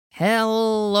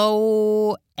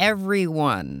Hello,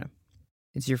 everyone.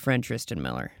 It's your friend Tristan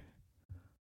Miller.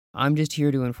 I'm just here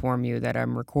to inform you that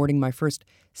I'm recording my first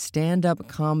stand-up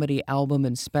comedy album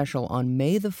and special on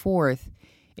May the 4th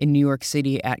in New York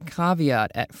City at Caveat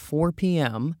at 4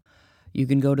 p.m. You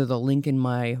can go to the link in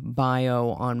my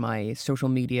bio on my social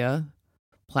media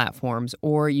platforms,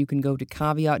 or you can go to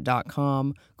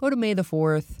caveat.com, go to May the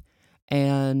 4th,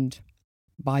 and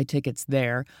buy tickets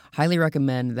there. Highly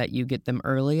recommend that you get them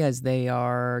early as they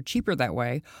are cheaper that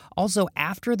way. Also,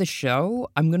 after the show,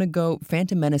 I'm going to go...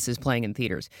 Phantom Menace is playing in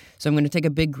theaters, so I'm going to take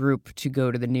a big group to go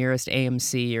to the nearest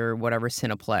AMC or whatever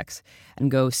Cineplex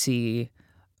and go see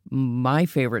my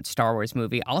favorite Star Wars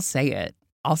movie. I'll say it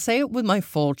with my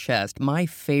full chest. My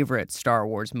favorite Star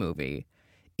Wars movie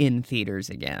in theaters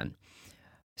again.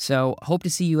 So, hope to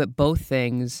see you at both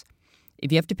things.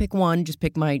 If you have to pick one, just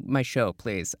pick my show,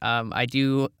 please. I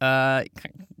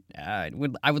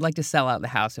would like to sell out the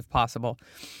house if possible.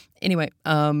 Anyway,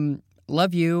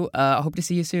 love you. Hope to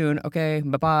see you soon. Okay,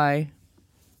 bye-bye.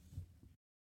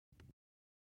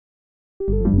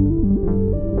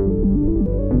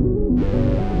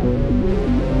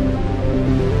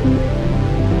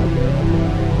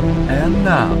 And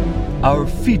now, our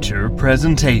feature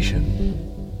presentation.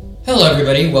 Hello,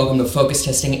 everybody. Welcome to Focus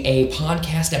Testing, a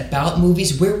podcast about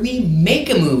movies where we make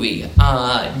a movie.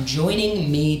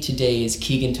 Joining me today is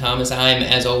Keegan Thomas. I'm,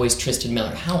 as always, Tristan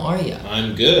Miller. How are you?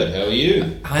 I'm good. How are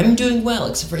you? I'm doing well,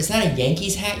 except for, is that a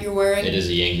Yankees hat you're wearing? It is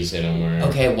a Yankees hat I'm wearing.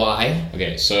 Okay, why?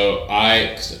 Okay, so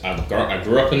I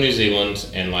grew up in New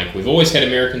Zealand, and we've always had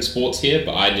American sports here,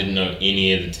 but I didn't know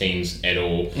any of the teams at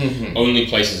all. Mm-hmm. Only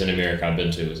places in America I've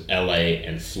been to was LA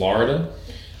and Florida.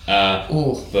 But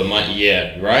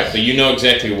you know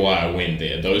exactly why I went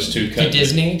there. Those two countries. To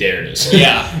Disney? There it is.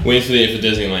 Yeah. Went there for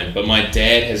Disneyland. But my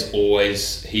dad has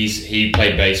always, he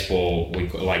played baseball,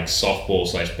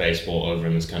 softball/baseball over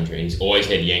in this country. He's always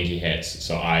had Yankee hats.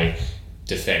 So I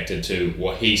defected to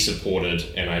what he supported,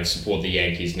 and I support the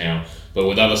Yankees now. But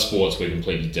with other sports, we're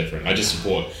completely different. I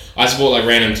support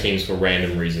random teams for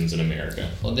random reasons in America.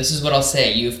 Well, this is what I'll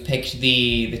say. You've picked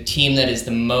the team that is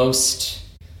the most...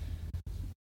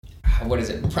 What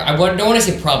is it? I don't want to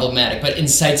say problematic, but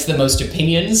incites the most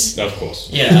opinions. Of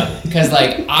course. Yeah, because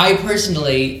I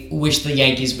personally wish the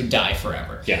Yankees would die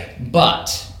forever. Yeah.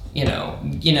 But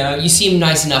you seem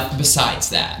nice enough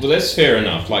besides that. Well, that's fair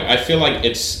enough. I feel like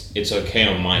it's okay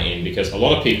on my end because a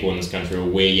lot of people in this country will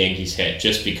wear Yankees hat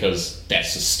just because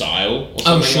that's the style or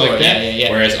something like that. Yeah.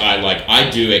 Whereas I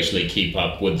do actually keep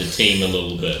up with the team a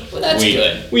little bit. Well, that's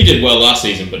good. We did well last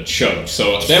season, but choked.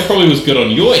 So that probably was good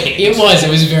on your end. It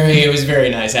was very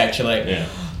nice actually. Yeah.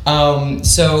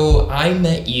 So I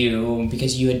met you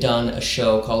because you had done a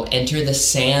show called Enter the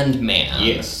Sandman.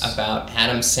 Yes. About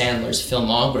Adam Sandler's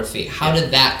filmography. How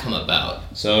did that come about?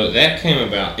 So that came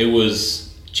about, it was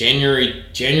January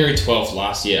 12th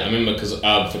last year. I remember because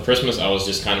for Christmas I was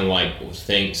just kind of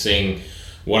seeing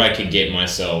what I could get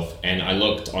myself, and I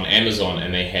looked on Amazon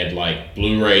and they had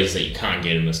Blu-rays that you can't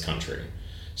get in this country.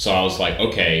 So I was like,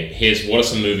 okay, what are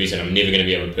some movies that I'm never going to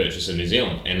be able to purchase in New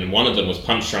Zealand? And one of them was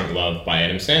Punch Drunk Love by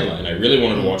Adam Sandler. And I really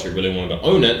wanted to watch it, really wanted to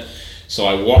own it. So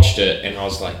I watched it and I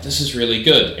was like, this is really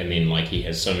good. And then he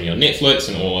has so many on Netflix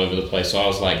and all over the place. So I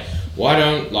was like, why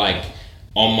don't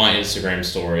on my Instagram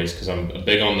stories, because I'm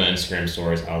big on the Instagram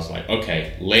stories, I was like,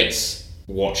 okay, let's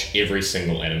watch every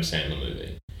single Adam Sandler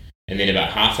movie. And then about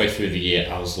halfway through the year,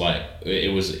 I was like,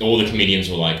 all the comedians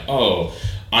were like, oh,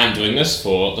 I'm doing this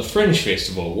for the Fringe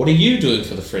Festival. What are you doing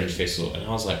for the Fringe Festival? And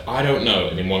I was like, I don't know.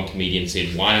 And then one comedian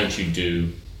said, why don't you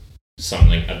do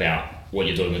something about what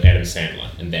you're doing with Adam Sandler?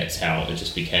 And that's how it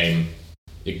just came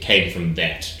from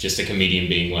that. Just a comedian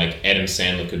being like, Adam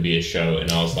Sandler could be a show. And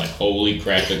I was like, holy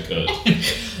crap, it could.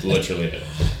 Literally it.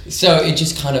 So it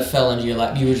just kind of fell into your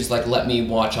lap. You were just like, let me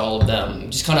watch all of them.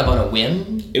 Just kind of on a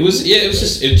whim?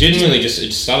 It genuinely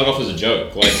it started off as a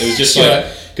joke. It was just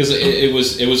because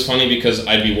it was funny because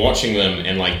I'd be watching them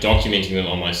and documenting them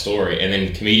on my story, and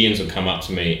then comedians would come up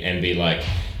to me and be like,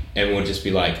 and would just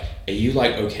be like, are you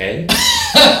okay?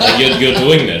 You're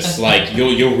doing this,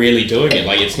 you're really doing it.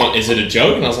 It's not, is it a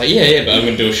joke? And I was like, yeah, but I'm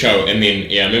gonna do a show. And then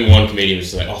I remember one comedian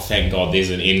was like, oh, thank God there's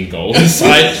an end goal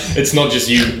inside. It's not just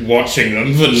you watching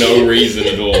them for no reason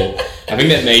at all. I think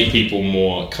that made people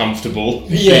more comfortable.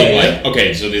 Being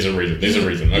okay, so there's a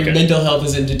reason. Okay. Your mental health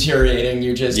isn't deteriorating.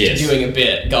 You're just doing a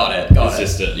bit. Got it.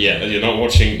 It's just you're not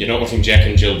watching Jack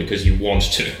and Jill because you want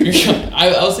to.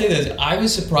 I'll say this. I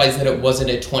was surprised that it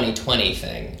wasn't a 2020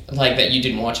 thing. That you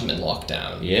didn't watch them in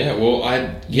lockdown. Yeah. Well,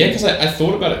 because I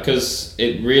thought about it because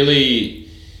it really.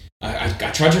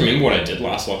 I tried to remember what I did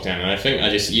last lockdown, and I think I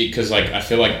just, because like I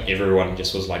feel like everyone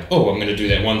just was like, oh, I'm going to do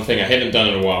that one thing I hadn't done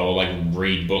in a while, or like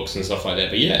read books and stuff like that.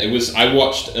 But yeah, it was, I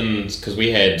watched, because we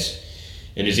had,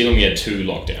 in New Zealand we had 2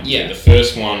 lockdowns. Yeah. The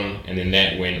first one, and then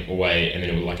that went away, and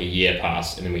then it was like a year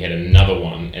passed, and then we had another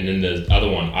one, and then the other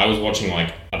one, I was watching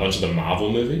like a bunch of the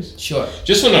Marvel movies. Sure.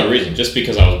 Just for no reason, just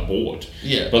because I was bored.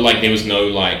 Yeah. But like there was no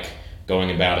like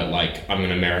going about it like I'm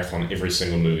gonna marathon every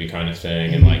single movie kind of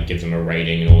thing and like give them a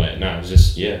rating and all that. No, it was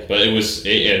just but it was and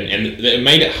it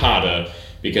made it harder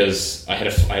because I had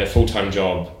a full-time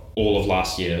job all of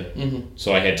last year,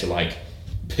 so I had to like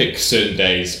pick certain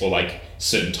days or like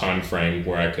certain time frame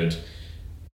where I could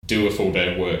do a full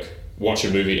day of work, watch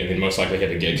a movie, and then most likely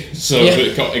have a gig. So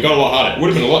it got a lot harder. It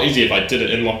would have been a lot easier if I did it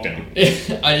in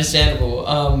lockdown. Understandable.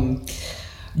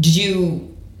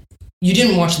 You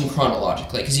didn't watch them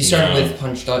chronologically because you started with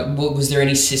Punch Dog. Was there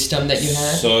any system that you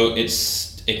had? So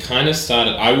it kind of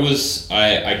started.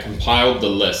 I compiled the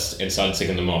list and started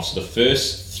ticking them off. So the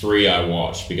first 3 I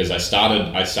watched because I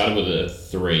started with a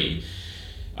 3.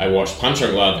 I watched Punch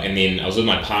Drunk Love, and then I was with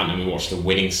my partner and we watched The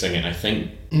Wedding Singer, and I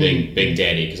think Big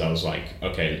Daddy, because I was like,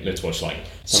 okay, let's watch like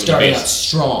some Starting of the best.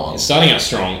 Starting out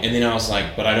strong, and then I was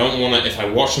like, but I don't want to. If I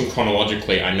watch them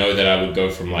chronologically, I know that I would go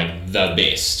from like the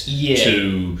best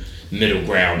to middle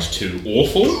ground to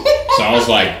awful. So I was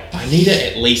like, I need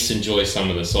to at least enjoy some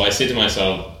of this. So I said to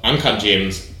myself, Uncut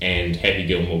Gems and Happy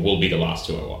Gilmore will be the last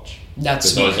 2 I watch.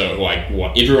 That's those are like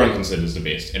what everyone considers the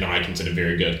best, and I consider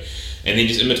very good. And then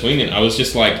just in between them, I was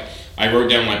just like, I wrote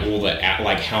down like all the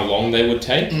like how long they would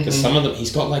take, because some of them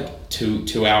he's got like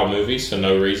 2-hour movies for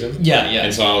no reason. Yeah.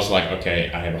 And so I was like, okay,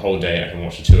 I have a whole day. I can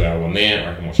watch a 2-hour one there,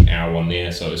 or I can watch an hour one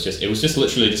there. So it was just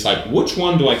literally just like, which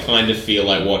one do I kind of feel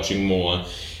like watching more?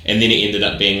 And then it ended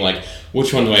up being like,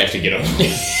 which one do I have to get over?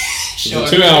 Sure.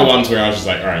 The 2-hour ones where I was just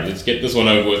like, all right, let's get this one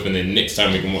over with, and then next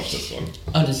time we can watch this one.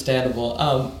 Understandable.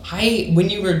 I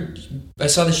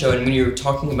saw the show, and when you were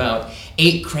talking about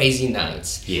 8 Crazy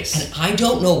Nights, yes, and I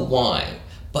don't know why,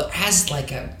 but as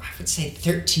like I would say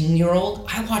 13-year-old,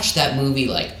 I watched that movie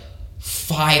like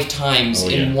 5 times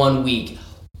in 1 week,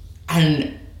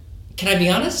 and can I be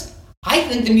honest? I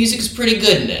think the music's pretty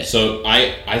good in it. So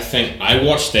I think I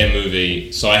watched that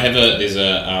movie. So there's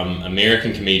a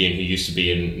American comedian who used to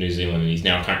be in New Zealand, and he's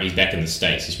back in the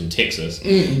States. He's from Texas.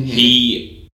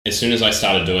 He, as soon as I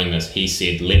started doing this, he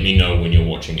said, "Let me know when you're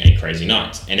watching 8 Crazy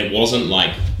Nights." And it wasn't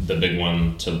like the big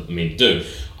one to me to do.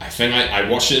 I think I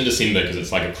watched it in December because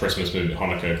it's like a Christmas movie,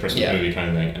 Hanukkah Christmas movie kind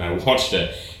of thing, and I watched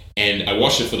it. And I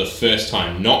watched it for the first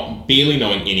time, barely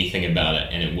knowing anything about it,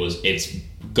 and it's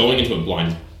going into it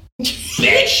blind.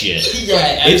 Bad shit.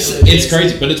 Yeah, it's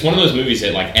crazy, but it's one of those movies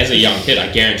that, like, as a young kid, I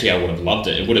guarantee I would have loved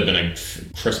it. It would have been a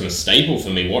Christmas staple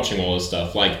for me watching all this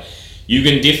stuff. Like, you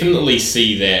can definitely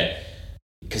see that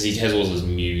because he has all this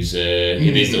music.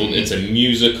 It's a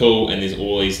musical, and there's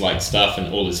all these like stuff,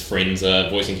 and all his friends are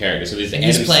voicing characters. So there's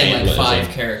he's playing like 5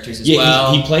 characters as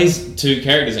well. He plays 2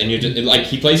 characters, and you're just like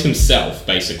he plays himself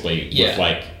basically with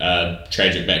like a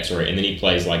tragic backstory, and then he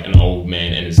plays like an old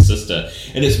man and his sister,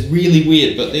 and it's really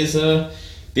weird. But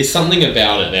there's something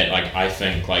about it that like I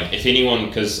think like if anyone,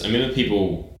 because I remember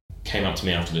people came up to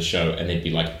me after the show and they'd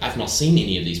be like, I've not seen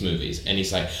any of these movies, and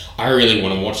he's like, I really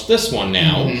want to watch this one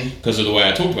now because of the way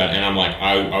I talked about it. And I'm like,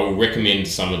 I will recommend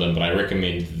some of them, but I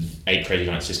recommend 8 Crazy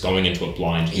Nights just going into it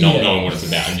blind, not knowing what it's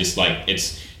about, and just like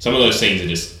it's some of those scenes are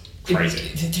just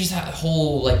crazy. There's that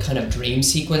whole like kind of dream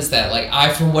sequence that like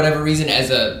I, for whatever reason,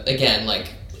 as a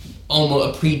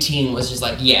almost a preteen, was just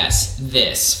like, yes,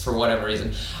 this, for whatever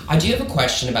reason. I do have a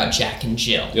question about Jack and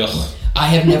Jill. Ugh. I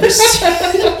have never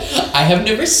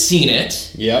seen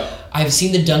it. Yep. I've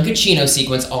seen the Dunkachino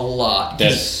sequence a lot.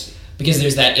 Because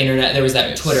there's that there was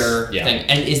that Twitter thing.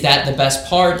 And is that the best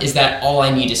part? Is that all I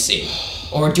need to see?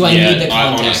 Or do I need the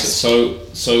context?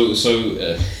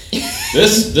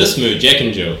 This movie, Jack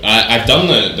and Jill, I've done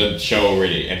the show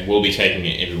already and will be taking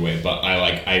it everywhere, but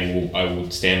I will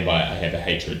stand by it. I have a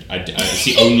hatred. It's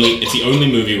the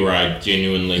only movie where I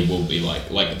genuinely will be like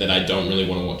that I don't really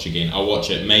want to watch again. I'll watch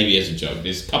it maybe as a joke.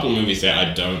 There's a couple of movies that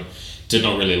I did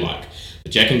not really like.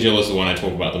 But Jack and Jill is the one I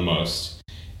talk about the most.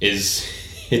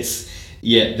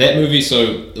 That movie.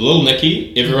 So Little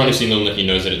Nicky, everyone who's seen Little Nicky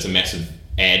knows that it's a massive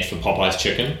ad for Popeye's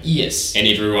chicken. Yes. And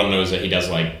everyone knows that he does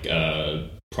like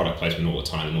product placement all the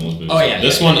time in all his movies. Oh yeah.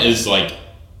 This one is like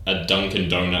a Dunkin'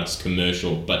 Donuts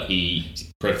commercial, but he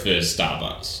prefers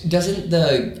Starbucks. Doesn't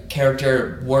the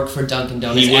character work for Dunkin'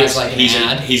 Donuts as like an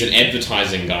ad? He's an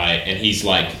advertising guy, and he's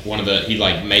like he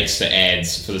like makes the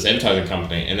ads for this advertising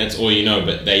company, and that's all you know.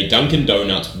 But Dunkin'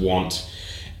 Donuts want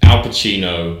Al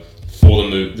Pacino for the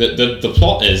movie. The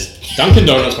plot is Dunkin'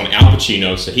 Donuts want Al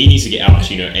Pacino, so he needs to get Al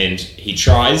Pacino, and he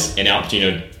tries, and Al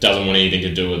Pacino doesn't want anything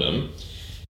to do with him.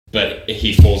 But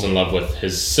he falls in love with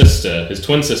his sister, his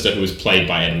twin sister, who was played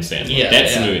by Adam Sandler. Yeah,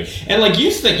 that's the movie. And like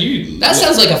that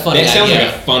sounds like a fun. That sounds like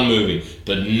a fun movie,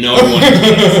 but no one.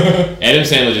 Adam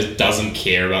Sandler just doesn't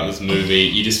care about this movie.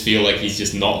 You just feel like he's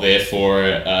just not there for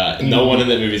it. No one in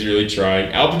that movie is really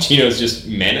trying. Al Pacino is just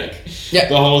manic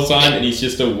the whole time, and he's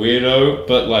just a weirdo.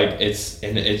 But like it's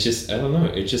just I don't know.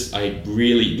 I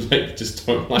really just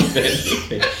don't like that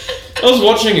movie. I was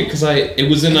watching it because it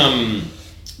was in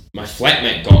my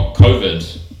flatmate got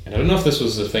COVID, and I don't know if this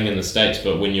was a thing in the States,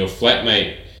 but when your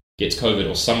flatmate gets COVID,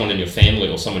 or someone in your family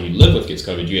or someone you live with gets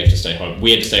COVID, you have to stay home.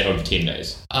 We had to stay home for 10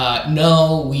 days.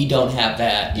 No, we don't have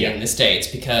that in the States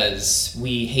because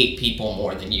we hate people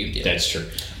more than you do. That's true.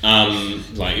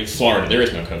 Like in Florida, there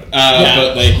is no COVID.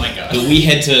 But like, oh my God. But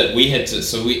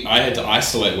I had to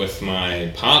isolate with my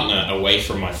partner away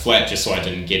from my flat just so I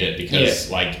didn't get it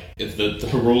because like the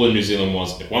rule in New Zealand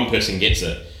was if one person gets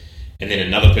it, and then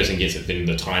another person gets it, then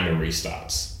the timer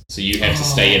restarts. So you have to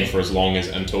stay in for as long as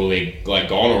until they're like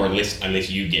gone, or unless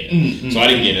you get it. Mm-hmm. So I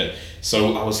didn't get it.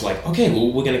 So I was like, okay,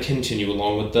 well we're going to continue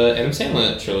along with the Adam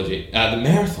Sandler trilogy, the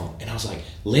marathon. And I was like,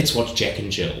 let's watch Jack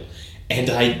and Jill. And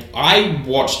I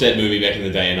watched that movie back in the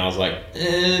day, and I was like,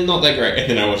 not that great. And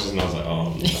then I watched it, and I was like,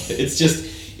 oh, no.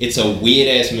 It's a weird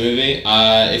ass movie.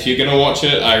 If you're gonna watch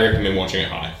it, I recommend watching it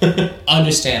high.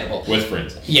 Understandable. With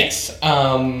friends. Yes.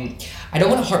 I don't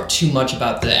want to harp too much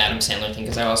about the Adam Sandler thing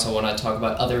because I also want to talk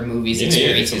about other movies and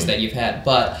experiences that you've had.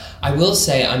 But I will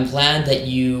say I'm glad that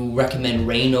you recommend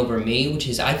Reign Over Me, which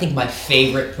is, I think, my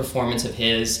favorite performance of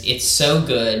his. It's so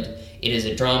good. It is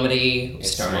a dramedy.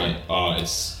 It's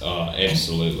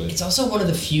absolutely. It's also one of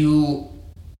the few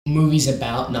movies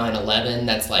about 9/11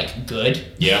 that's like good.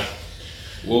 Yeah.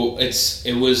 Well,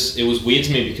 it was weird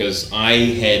to me because I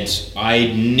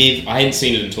hadn't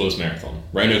seen it until this marathon.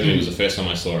 Reign Over Me was the first time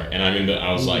I saw it, and I remember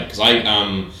I was like, because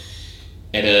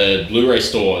at a Blu-ray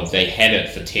store they had it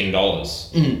for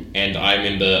 $10, and I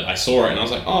remember I saw it and I was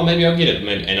like, oh, maybe I'll get it,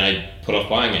 and I put off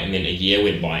buying it, and then a year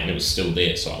went by and it was still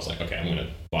there, so I was like, okay, I'm gonna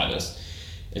buy this,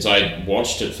 and so I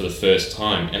watched it for the first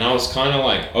time, and I was kind of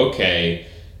like, okay,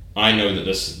 I know that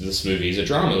this movie is a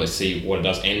drama. Let's see what it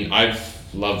does, and I've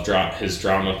loved his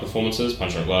drama performances,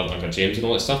 Punch Drunk Love, Uncut Gems, and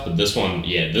all that stuff. But this one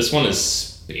is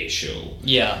special.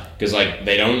 Yeah, because like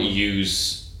they don't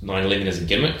use 9/11 as a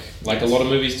gimmick like a lot of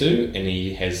movies do, and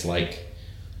he has like,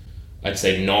 I'd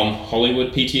say,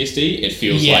 non-Hollywood PTSD. It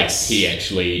feels like he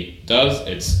actually does.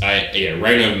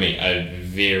 Reign Over Me, a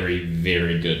very,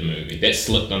 very good movie that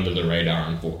slipped under the radar,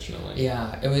 unfortunately.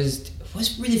 Yeah, it was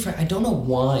really I don't know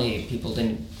why people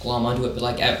didn't glom onto it, but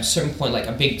like at a certain point, like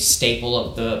a big staple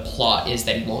of the plot is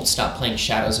that he won't stop playing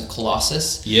Shadows of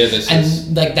Colossus. Yeah,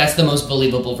 that's the most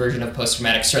believable version of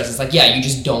post-traumatic stress. It's like, you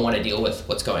just don't want to deal with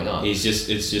what's going on. It's just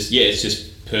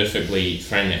perfectly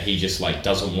framed that he just like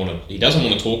doesn't want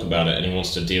to talk about it, and he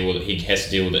wants to deal with it. He has to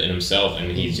deal with it in himself,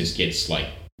 and he just gets like,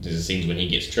 there's scenes when he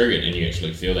gets triggered, and you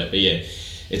actually feel that. But yeah,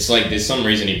 it's like there's some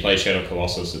reason he plays Shadow of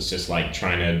Colossus. It's just like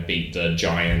trying to beat the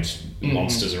giant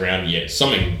monsters around. Yeah,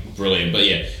 something brilliant. But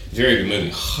yeah, very good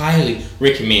movie. Highly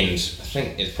recommend. I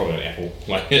think it's probably on Apple.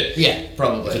 Yeah,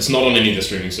 probably. If it's not on any of the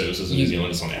streaming services in New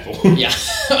Zealand, it's on Apple. Yeah,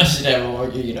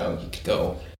 you could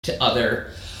go to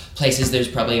other places. There's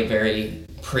probably a very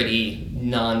pretty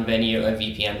non-venue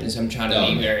VPN, so I'm trying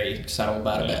to be very subtle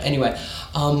about it. But anyway,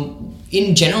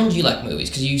 in general, do you like movies?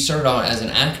 Because you started out as an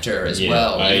actor as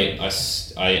well. I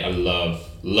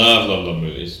love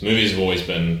movies. Movies have always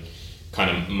been kind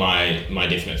of my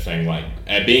definite thing. Like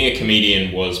being a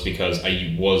comedian was because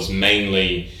I was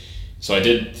mainly. So I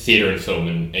did theatre and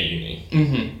film at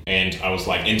uni, and I was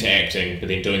like into acting, but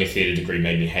then doing a theatre degree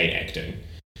made me hate acting.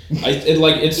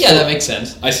 That makes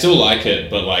sense. I still like it,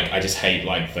 but like I just hate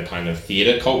like the kind of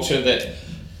theatre culture that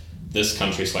this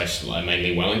country /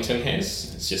 mainly Wellington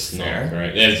has. It's just not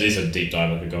great. There's a deep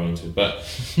dive I could go into, but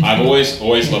I've always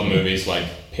loved movies. Like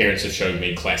parents have showed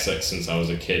me classics since I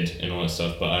was a kid and all that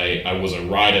stuff. But I was a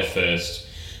writer first,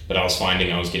 but I was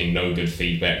finding I was getting no good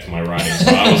feedback for my writing.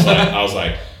 So I was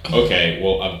like, okay,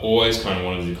 well, I've always kind of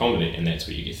wanted to do comedy, and that's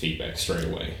where you get feedback straight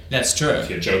away. That's true. If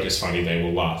your joke is funny, they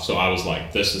will laugh. So I was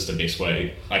like, this is the best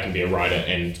way I can be a writer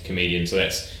and comedian. So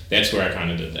that's where I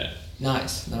kind of did that.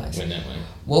 Nice. Went that way.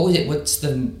 What was it? What's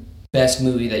the best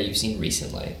movie that you've seen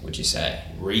recently, would you say?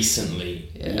 Recently?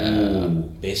 Yeah.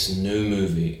 Ooh, best new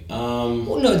movie.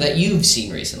 Well, no, that you've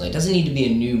seen recently. It doesn't need to be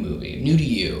a new movie. New to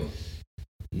you.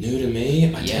 New to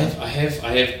me? I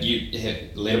have you have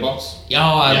Letterboxd? Oh,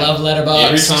 I love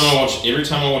Letterboxd. Every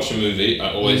time I watch a movie,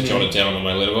 I always jot it down on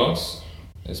my Letterboxd.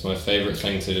 It's my favorite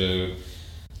thing to do.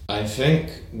 I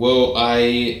think. Well,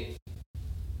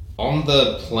 on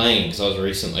the plane,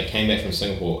 because I came back from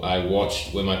Singapore. I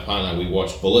watched with my partner. We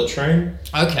watched Bullet Train.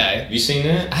 Okay. Have you seen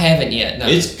that? I haven't yet. No.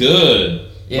 It's good.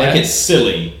 Yeah. Like, it's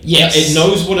silly. Yes. It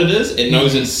knows what it is. It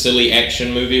knows it's a silly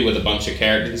action movie with a bunch of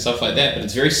characters and stuff like that, but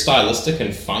it's very stylistic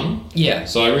and fun. Yeah.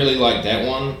 So I really like that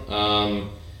one.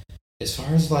 As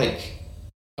far as, like,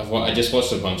 I just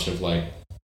watched a bunch of, like,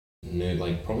 new,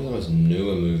 like, probably the most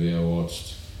newer movie I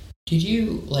watched. Did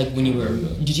you, like,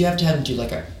 did you have to do,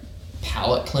 like, a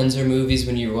palate cleanser movies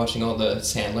when you were watching all the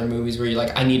Sandler movies where you're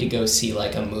like, I need to go see,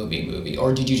 like, a movie?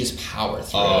 Or did you just power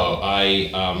through?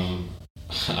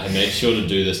 I made sure to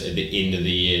do this at the end of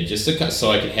the year just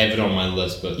so I could have it on my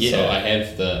list. But yeah. So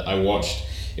I watched.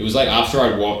 It was like after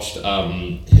I watched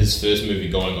his first movie,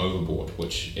 Going Overboard,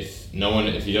 which if you don't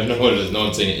know what it is, no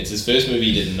one's seen it. It's his first movie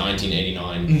he did in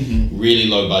 1989. Mm-hmm. Really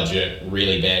low budget,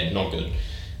 really bad, not good.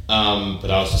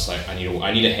 But I was just like, I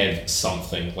need to have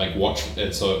something like watch.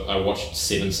 And so I watched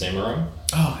Seven Samurai.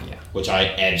 Oh yeah. Which I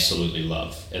absolutely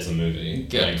love as a movie.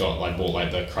 Good. And I bought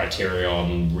like the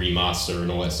Criterion remaster and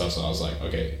all that stuff. So I was like,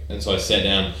 okay. And so I sat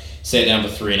down for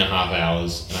 3.5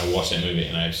 hours and I watched that movie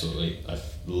and I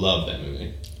love that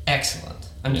movie. Excellent.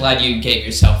 I'm glad you gave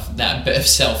yourself that bit of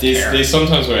self-care. There's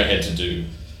sometimes where I had to do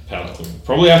palate cleansing.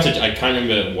 Probably after, I can't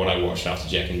remember what I watched after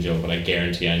Jack and Jill, but I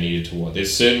guarantee I needed to watch.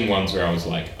 There's certain ones where I was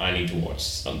like, I need to watch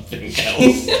something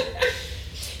else.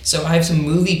 So I have some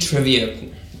movie trivia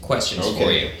questions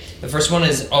for you. The first one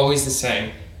is always the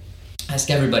same. Ask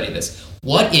everybody this.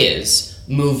 What is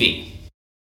movie?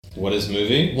 What is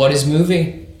movie? What is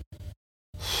movie?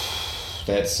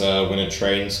 That's when a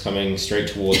train's coming straight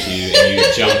towards you and you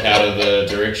jump out of the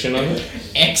direction of it.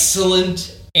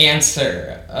 Excellent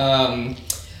answer.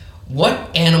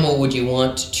 What animal would you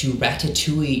want to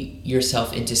ratatouille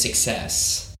yourself into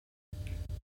success?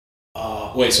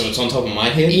 Wait, so it's on top of my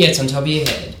head? Yeah, it's on top of your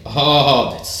head.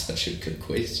 Oh, that's such a good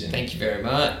question. Thank you very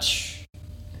much.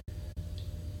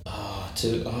 I'm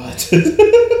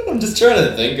just trying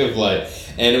to think of like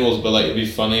animals, but like it'd be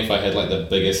funny if I had like the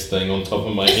biggest thing on top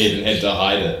of my head and had to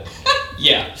hide it.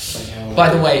 Yeah.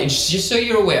 By the way, just so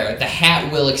you're aware, the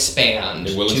hat will expand.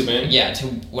 It will expand? Yeah, to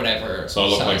whatever. So I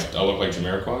look like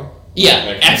Jamiroquai?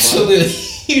 Yeah, absolutely.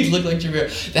 You'd look like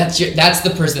Jamiroquai. That's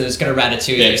the person that's gonna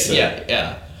ratatouille you.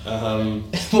 Yeah.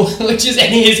 Which is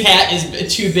his hat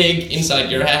is too big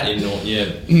inside your hat. Yeah.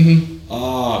 Mm-hmm.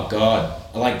 Oh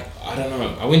god. Like I don't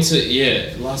know. I went to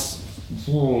last.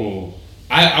 Ooh.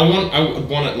 I would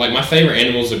want it. Like my favorite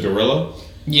animal is a gorilla.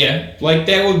 Yeah. Like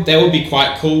that would be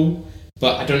quite cool,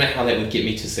 but I don't know how that would get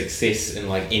me to success in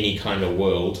like any kind of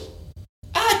world.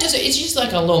 It's just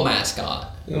like a little mascot.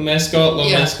 Little mascot. Oh.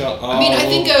 I mean, I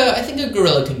think a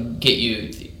gorilla could get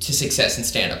you to success in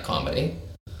stand-up comedy.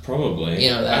 Probably.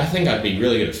 You know that. I think I'd be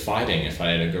really good at fighting if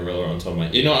I had a gorilla on top of my...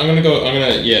 final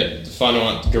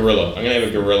gorilla. I'm gonna have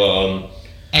a gorilla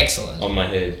Excellent. on my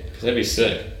head. Because that'd be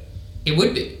sick. It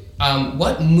would be.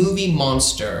 What movie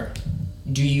monster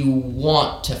do you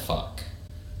want to fuck?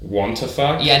 Want to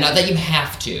fuck? Yeah, not that you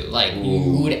have to. Like,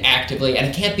 you would actively... And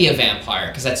it can't be a vampire,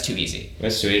 because that's too easy.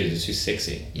 That's too easy. It's too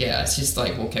sexy. Yeah, it's just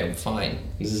like, okay, fine.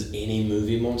 This is any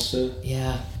movie monster?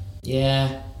 Yeah.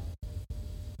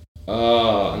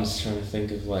 I'm just trying to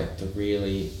think of like the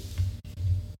really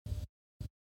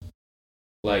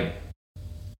like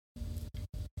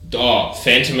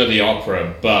Phantom of the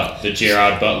Opera, but the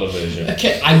Gerard Butler version.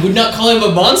 Okay, I would not call him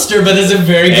a monster, but that's a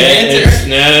very good answer.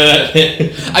 No.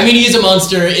 I mean, he's a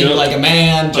monster in like a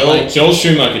man, but Joel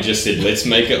Schumacher just said, "Let's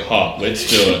make it hot. Let's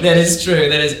do it." That is true.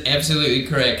 That is absolutely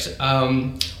correct.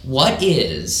 What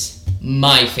is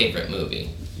my favorite movie?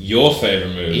 Your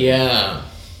favorite movie? Yeah.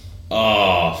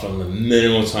 Oh, from the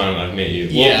minimal time I've met you.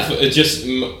 Yeah. Well, it just...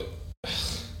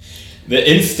 The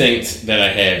instinct that I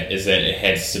have is that it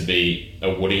has to be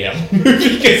a Woody Allen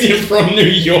movie because you're from New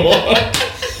York.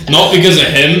 Not because of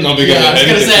him, not because of him. I was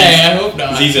going to say, I hope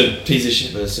not. He's a piece of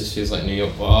shit, but it just feels like New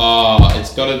York. Oh,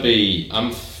 it's got to be...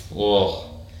 Can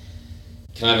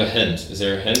I have a hint? Is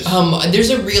there a hint? There's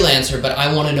a real answer, but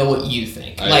I want to know what you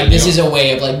think. This is a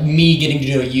way of like me getting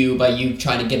to know you by you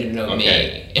trying to get to know me.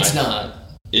 It's not.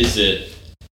 Is it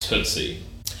Tootsie?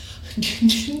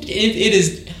 It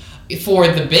is... For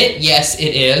the bit, yes,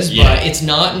 it is, but it's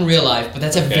not in real life. But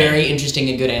that's a very interesting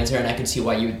and good answer, and I can see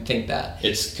why you would think that.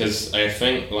 It's because I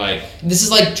think, like... This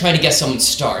is like trying to guess someone's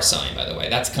star sign, by the way.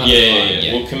 That's kind of fun.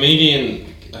 Yeah. Well,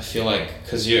 comedian, I feel like...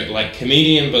 Because you're, like,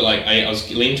 comedian, but, like, I was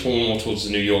leaning more towards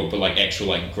the New York, but, like, actual,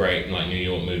 like, great, like, New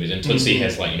York movies. And Tootsie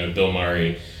has, like, Bill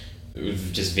Murray,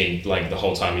 just being like the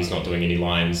whole time he's not doing any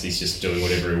lines, he's just doing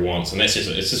whatever he wants, and it's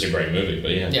just a great movie.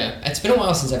 But yeah, it's been a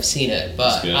while since I've seen it,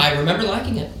 but I remember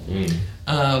liking it.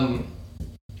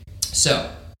 So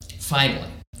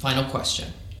final question: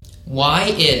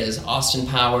 why is Austin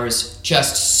Powers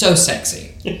just so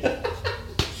sexy?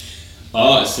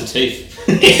 Oh, it's the teeth.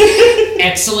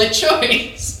 Excellent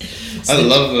choice. I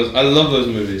love those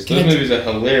movies. Those movies are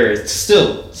hilarious.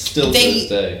 Still to this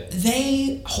day.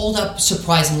 They hold up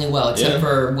surprisingly well, except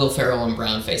for Will Ferrell and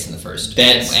Brown Face in the first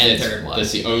and third one.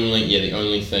 That's the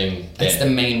only thing. That's the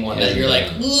main one that you're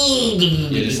like,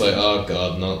 you're just like, oh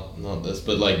god, not this.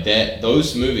 But like that,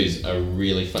 those movies are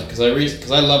really fun because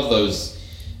I love those.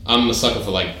 I'm a sucker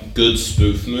for like good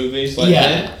spoof movies like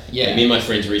that. Yeah. Like, me and my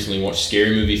friends recently watched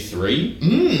Scary Movie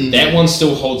 3. That one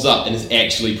still holds up and is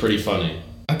actually pretty funny.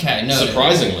 Okay, no.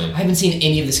 Surprisingly. I haven't seen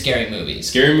any of the Scary movies.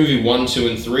 Scary Movie 1, 2,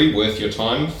 and 3, worth your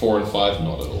time. 4 and 5,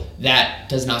 not at all. That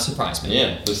does not surprise me.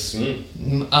 Yeah.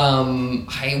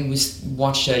 I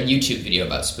watched a YouTube video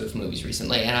about spoof movies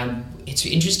recently, and it's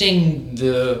interesting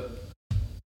the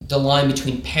line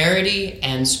between parody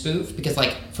and spoof, because,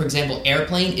 like, for example,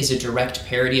 Airplane is a direct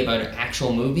parody about an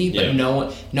actual movie, but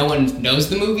no one knows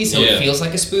the movie, so it feels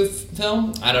like a spoof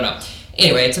film. I don't know.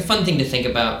 Anyway, it's a fun thing to think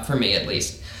about, for me at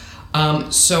least.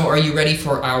 So are you ready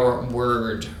for our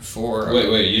word for...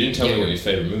 Wait, you didn't tell me what your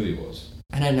favorite movie was.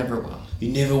 And I never will.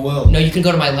 You never will? No, you can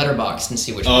go to my letterbox and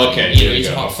see which one. Okay, you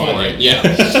top 4. Yeah.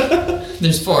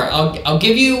 There's 4. I'll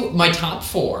give you my top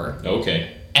 4.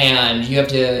 Okay. And you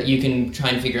can try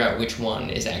and figure out which one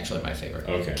is actually my favorite.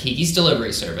 Okay. Kiki's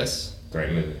Delivery Service.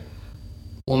 Great movie.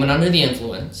 Woman Under the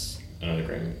Influence. Another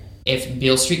great movie. If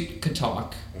Beale Street Could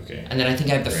Talk. Okay. And then I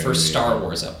think I have the Great first movie. Star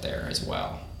Wars up there as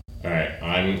well. Alright,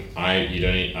 I'm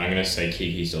gonna say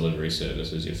Kiki's Delivery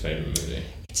Service is your favorite movie.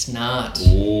 It's not.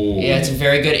 Ooh. Yeah, it's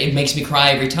very good. It makes me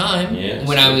cry every time. Yeah,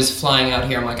 when I was flying out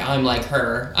here, I'm like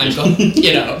her. I'm going,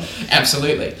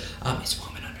 absolutely. It's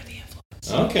Woman Under the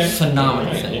Influence. Okay.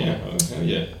 Phenomenal right. film. Yeah. Okay.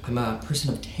 Yeah. I'm a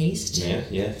person of taste.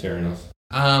 Yeah. Fair enough.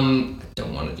 I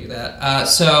don't want to do that.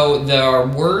 So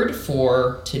the word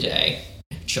for today,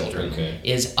 children,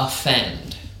 is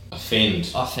offend.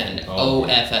 Offend. Offend. Oh.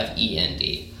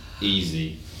 OFFEND.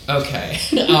 Easy. Okay.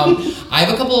 I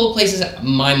have a couple of places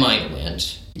my mind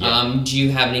went. Yeah. Do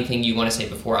you have anything you want to say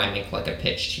before I make like a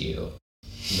pitch to you?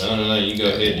 No. You go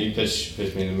ahead. You pitch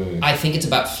me the movie. I think it's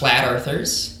about flat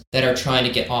earthers that are trying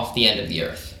to get off the end of the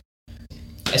earth.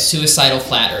 A suicidal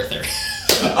flat earther.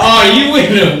 Oh,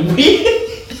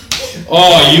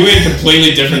 you went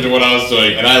completely different to what I was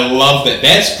doing, and I love that.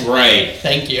 That's great.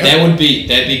 Thank you. That'd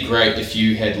be great if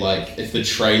you had if the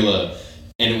trailer.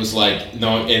 And it was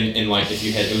if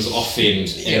you had, it was offend,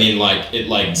 and then you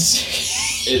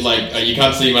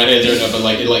can't see my hands right now, but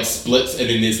it splits, and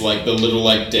then there's the little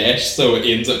dash, so it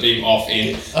ends up being off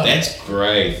end. That's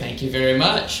great. Thank you very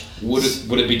much.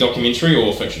 Would it be documentary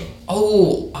or fictional?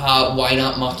 Why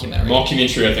not mockumentary?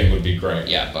 Mockumentary, I think, would be great.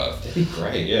 Yeah, both. That'd be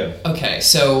great. Yeah. Okay,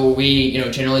 so we,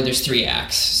 generally there's 3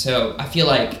 acts. So I feel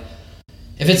like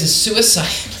if it's a suicidal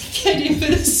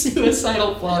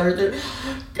flat earther,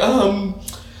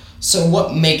 so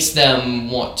what makes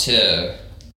them want to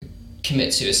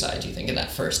commit suicide, do you think, in that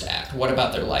first act? What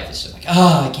about their life is just like,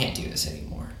 I can't do this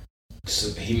anymore?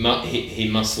 So he must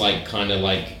have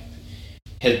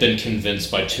been convinced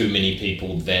by too many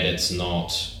people that it's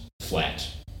not flat.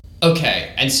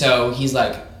 Okay, and so he's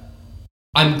like,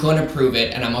 I'm going to prove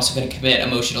it, and I'm also going to commit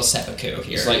emotional seppuku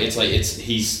here. It's going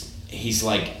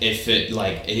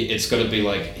to be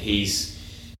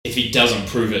if he doesn't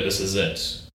prove it, this is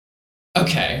it.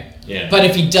 Okay. Yeah. But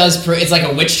if he does prove it's like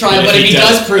a witch trial, but if he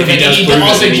does prove it,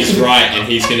 then he's right, and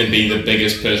he's going to be the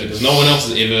biggest person, because no one else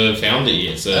has ever found it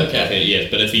yet. So okay.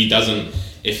 But if he doesn't,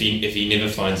 if he never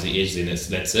finds the edge, then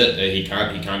that's it. He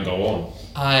can't go on.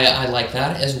 I like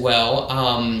that as well.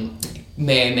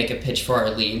 May I make a pitch for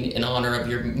our lead in honor of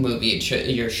your movie,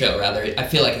 your show rather? I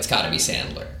feel like it's got to be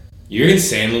Sandler. You reckon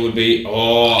Sandler would be?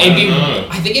 I don't know.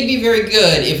 I think it'd be very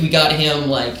good if we got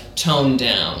him toned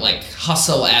down,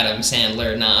 hustle Adam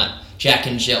Sandler, not Jack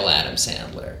and Jill Adam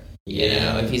Sandler.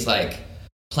 Yeah. If he's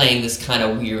playing this kind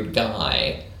of weird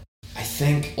guy. I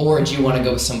think. Or do you want to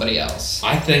go with somebody else?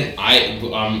 I think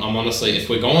I'm honestly, if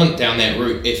we're going down that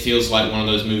route, it feels like one of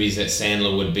those movies that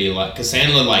Sandler would be because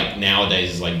Sandler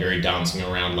nowadays is very dancing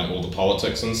around all the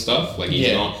politics and stuff.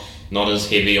 He's not as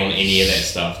heavy on any of that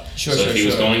stuff. So if he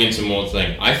was going into more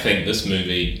thing, I think this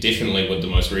movie, definitely with the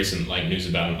most recent news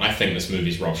about him, I think this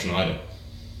movie's Rob Schneider.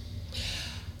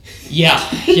 Yeah,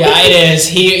 it is.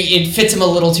 It fits him a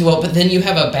little too well, but then you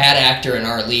have a bad actor in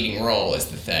our leading role is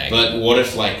the thing. But what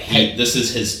if, like, this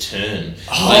is his turn?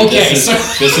 Oh, like, okay.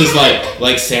 This is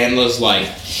like Sandler's like,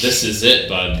 this is it,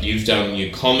 bud. You've done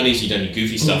your comedies, you've done your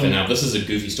goofy stuff, and now this is a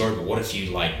goofy story, but what if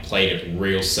you, like, played it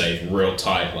real safe, real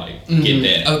tight, like, get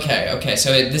there? Okay,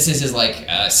 so this is his, like,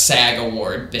 SAG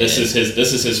award bid. This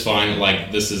is his final,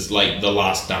 like, this is, like, the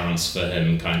last dance for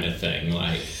him kind of thing,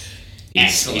 like...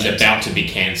 He's about to be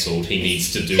cancelled. He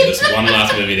needs to do this one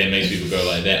last movie that makes people go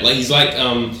like that. Like he's like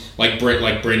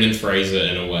Brendan Fraser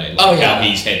in a way. Like how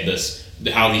he's had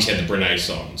the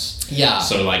Renaissance. Yeah.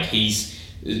 So like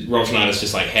Rob Schneider's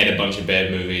just like had a bunch of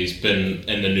bad movies, been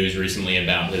in the news recently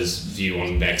about his view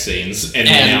on vaccines, and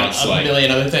then now it's like a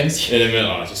million other things.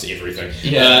 Just everything.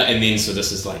 Yeah. And then so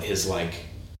this is like his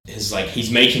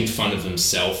he's making fun of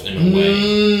himself in a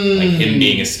way, like him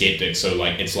being a skeptic. So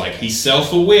like it's like he's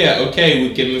self-aware. Okay,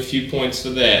 we'll give him a few points for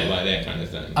that, like that kind of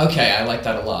thing. Okay, I like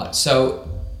that a lot. So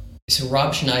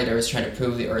Rob Schneider is trying to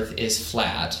prove the Earth is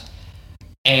flat,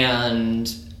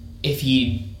 and if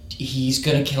he's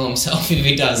gonna kill himself if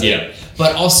he does it. Yeah.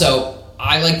 But also,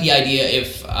 I like the idea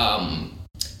if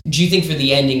do you think for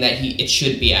the ending that it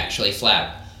should be actually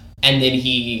flat? And then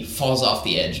he falls off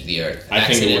the edge of the Earth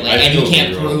accidentally, and he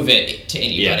can't prove it to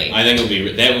anybody. Yeah, I think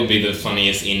that would be the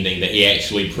funniest ending, that he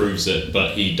actually proves it,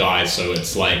 but he dies, so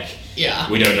it's like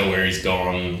we don't know where he's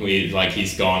gone.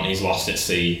 He's gone, he's lost at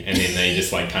sea, and then they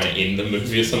just like kind of end the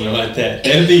movie or something like that.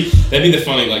 That'd be the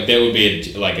funny, like that would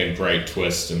be a great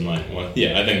twist, and like I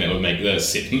think that would make the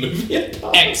second movie.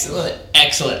 Excellent.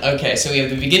 Okay, so we have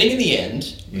the beginning and the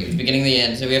end. The beginning and the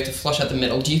end. So we have to flush out the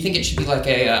middle. Do you think it should be like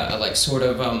a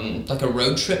like a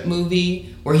road trip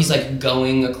movie where he's like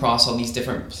going across all these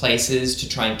different places to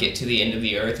try and get to the end of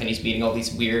the Earth, and he's meeting all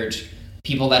these weird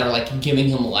people that are like giving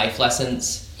him life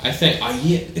lessons? I think,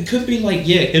 it could be like,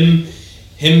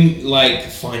 him like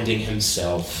finding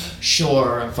himself.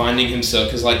 Sure. Finding himself,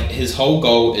 because like his whole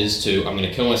goal is I'm going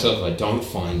to kill myself if I don't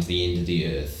find the end of the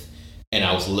Earth, and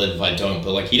I'll live if I don't.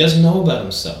 But like he doesn't know about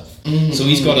himself, so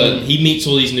he meets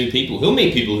all these new people. He'll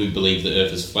meet people who believe the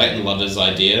Earth is flat and love his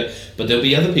idea, but there'll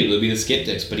be other people, there'll be the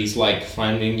skeptics. But he's like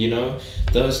finding,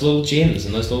 those little gems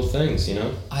and those little things,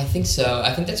 I think so.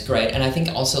 I think that's great, and I think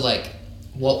also like,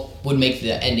 what would make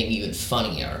the ending even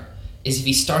funnier is if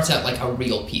he starts out like a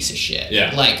real piece of shit.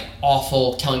 Yeah. Like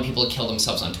awful, telling people to kill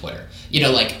themselves on Twitter.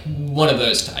 Like one of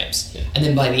those types. Yeah. And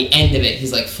then by the end of it,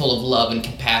 he's like full of love and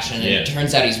compassion, and it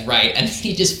turns out he's right, and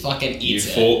he just fucking eats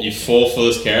it. You fall for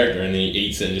this character, and then he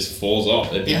eats it and just falls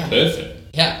off. That'd be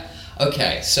perfect. Yeah.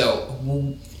 Okay, so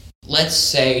let's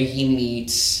say he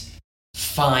meets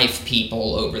 5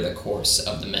 people over the course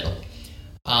of the middle.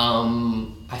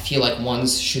 I feel like one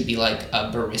should be like a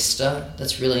barista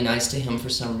that's really nice to him for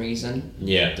some reason.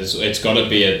 Yeah, it's got to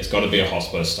be a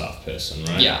hospo staff person,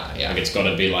 right? Yeah. Like it's got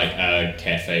to be like a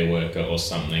cafe worker or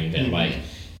something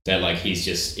that he's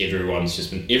just everyone.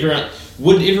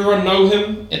 Would everyone know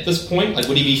him at this point? Like,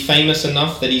 would he be famous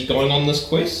enough that he's going on this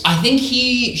quest? I think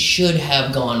he should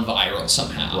have gone viral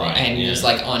somehow, right? And he's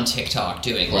like on TikTok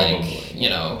doing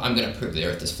Probably. I'm gonna prove the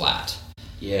Earth is flat.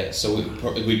 Yeah, so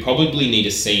we probably need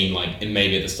a scene like, and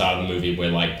maybe at the start of the movie,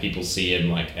 where like people see him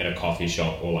like at a coffee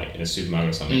shop or like in a supermarket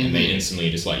or something, and they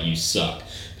instantly just like, you suck.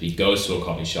 But he goes to a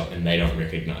coffee shop and they don't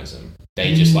recognize him.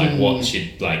 They just like, what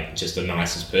should like just the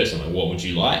nicest person? Like, what would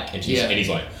you like? And he's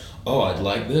like, oh, I'd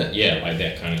like that. Yeah, like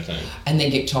that kind of thing. And they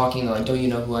get talking like, don't you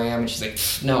know who I am? And she's like,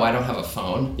 no, I don't have a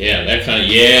phone. Yeah, that kind of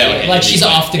like she's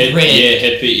off the grid. Yeah,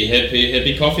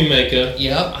 hippie coffee maker.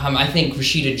 Yep. I think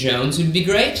Rashida Jones would be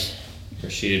great.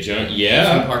 Rashida Jones,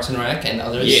 yeah. From Parks and Rec and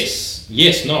others.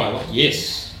 Yes. No, I like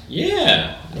yes.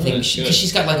 Yeah. I think because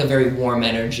she's got like a very warm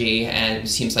energy and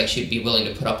seems like she'd be willing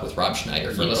to put up with Rob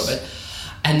Schneider for a little bit.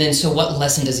 And then, so what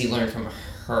lesson does he learn from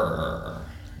her?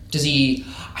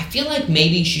 I feel like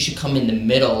maybe she should come in the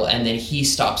middle, and then he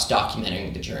stops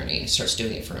documenting the journey and starts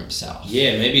doing it for himself.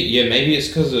 Maybe it's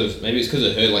because of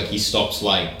her. Like he stops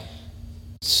live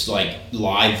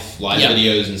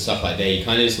videos and stuff like that. He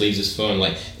kind of just leaves his phone.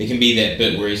 Like there can be that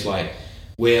bit where he's like,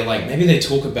 where like maybe they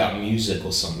talk about music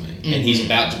or something, and he's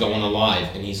about to go on a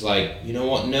live, and he's like, you know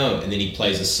what, no, and then he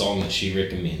plays a song that she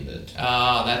recommended.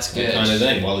 Oh, that's good. That kind of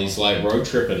thing, while he's like road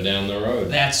tripping down the road.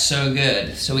 That's so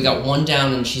good. So we got one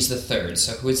down, and she's the third.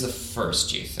 So who is the first,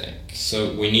 do you think?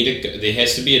 So we need there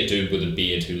has to be a dude with a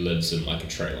beard who lives in like a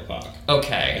trailer park.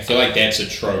 Okay. I feel like that's a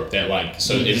trope that like,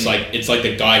 so it's like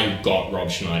the guy who got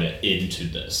Rob Schneider into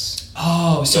this.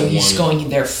 Oh, so he's going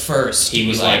there first. He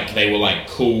was like, they were like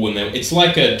cool, and it's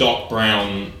like a Doc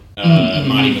Brown,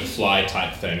 Marty McFly McFly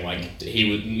type thing. Like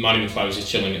Marty McFly was just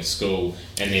chilling at school,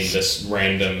 and then this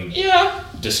random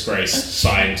disgraced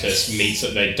scientist meets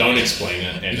it. They don't explain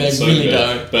it, and they it's so really good.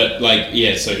 don't. But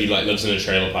so he lives in a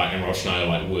trailer park, and Rob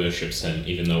Schneider worships him,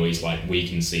 even though he's we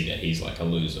can see that he's a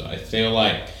loser. I feel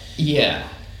like I'm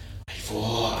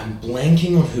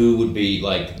blanking on who would be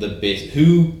the best.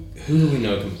 Who do we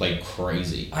know can play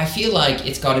crazy? I feel like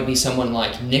it's got to be someone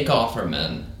like Nick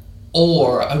Offerman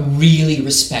or a really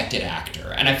respected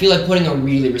actor. And I feel like putting a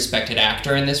really respected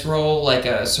actor in this role, like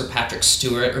a Sir Patrick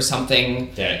Stewart or something.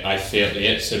 That I feel,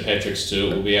 Sir Patrick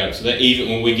Stewart will be up to that. Even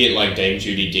when we get Dame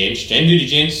Judi Dench. Dame Judi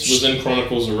Dench was in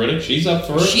Chronicles of Riddick. She's up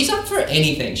for it. She's up for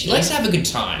anything. She likes to have a good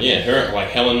time. Yeah, her,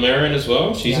 Helen Mirren as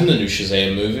well. She's in the new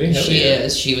Shazam movie. She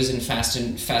is. She was in Fast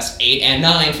 8 and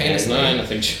 9, famously. 9, I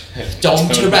think. Don't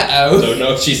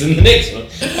know if she's in the next one.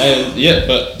 So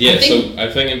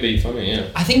I think it'd be funny, yeah.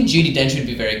 I think Judi Dench would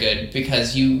be very good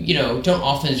because you don't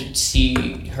often see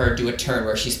her do a turn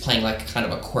where she's playing kind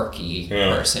of a quirky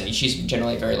person. She's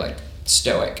generally very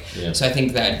stoic. Yeah. So I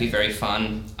think that'd be very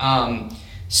fun. And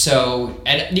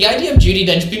the idea of Judi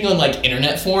Dench being on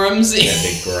internet forums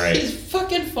is great. It's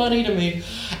fucking funny to me.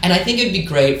 And I think it'd be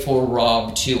great for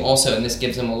Rob to also, and this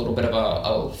gives him a little bit of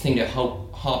a thing to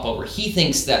hop over. He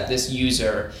thinks that this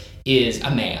user is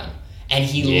a man. And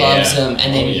he loves him,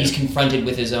 and then he's confronted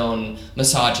with his own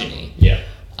misogyny. Yeah.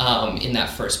 In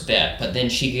that first bit, but then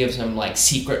she gives him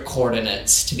secret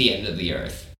coordinates to the end of the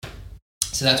earth.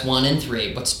 So that's 1 and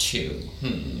 3. What's 2?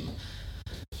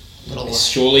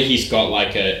 Surely he's got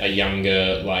a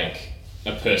younger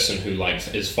a person who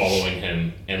is following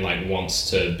him and wants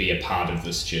to be a part of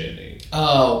this journey.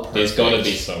 Oh, perfect. There's got to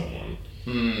be someone,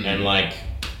 and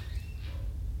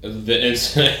the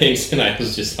instant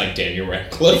was just Daniel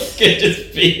Radcliffe could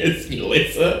just be his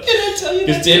lesser. Can I tell you?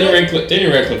 Because Daniel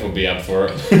Radcliffe would be up for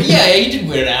it. He did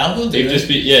Weird Al. He would just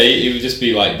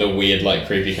be the weird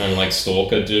creepy kind of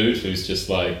stalker dude who's just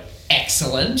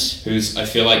excellent. Who's I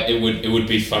feel it would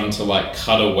be fun to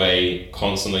cut away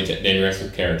constantly to Daniel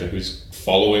Radcliffe's character who's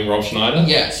following Rob Schneider.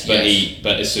 Yes.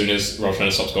 But as soon as Rob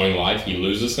Schneider stops going live, he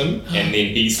loses him, and then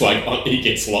he's he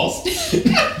gets lost.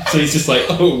 So he's just where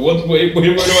do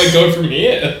I go from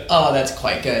here? Oh, that's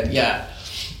quite good. Yeah,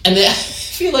 and then I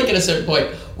feel at a certain point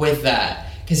with that,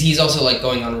 because he's also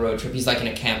going on a road trip. He's in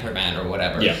a camper van or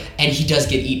whatever. Yeah. And he does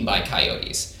get eaten by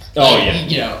coyotes. Oh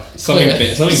yeah, something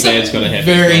bad's gonna happen.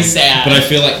 Very sad. But I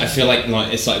feel like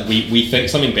it's we think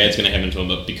something bad's gonna happen to him,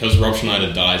 but because Rob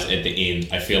Schneider dies at the end,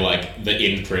 I feel the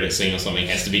end credit scene or something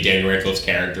has to be Daniel Radcliffe's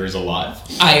character is alive.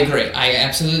 I agree. I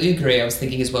absolutely agree. I was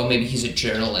thinking as well. Maybe he's a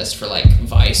journalist for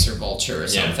Vice or Vulture or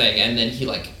something, and then he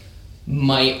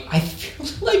might. I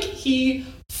feel he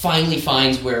finally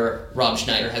finds where Rob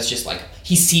Schneider has just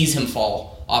he sees him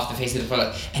fall off the face of the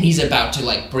photo, and he's about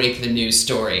to break the news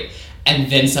story.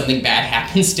 And then something bad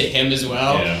happens to him as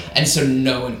well, and so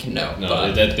no one can know.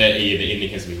 No, the ending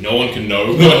has to be no one can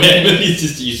know what happened.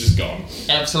 He's just gone.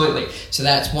 Absolutely. So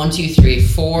that's 1, 2, 3,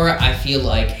 4. I feel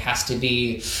has to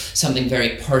be something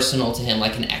very personal to him,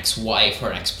 like an ex-wife or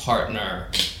an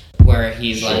ex-partner, where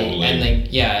he's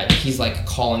he's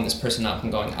calling this person up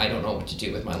and going, I don't know what to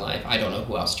do with my life. I don't know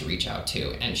who else to reach out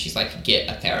to, and she's get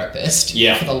a therapist.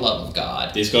 Yeah. For the love of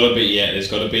God. There's got to be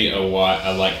a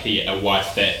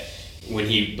wife that.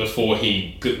 Before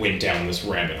he went down this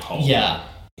rabbit hole,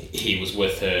 he was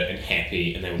with her and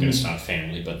happy, and they were going to start a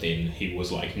family. But then he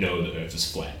was no, the Earth is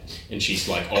flat, and she's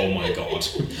oh my god,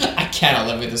 I cannot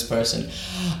live with this person.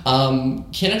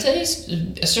 Can I tell you,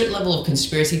 a certain level of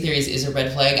conspiracy theories is a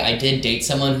red flag. I did date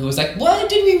someone who was what?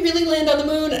 Did we really land on the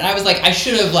moon? And I was I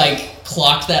should have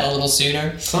clocked that a little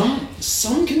sooner.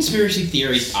 Some conspiracy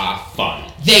theories are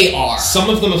fun. They are. Some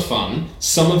of them are fun.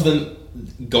 Some of them.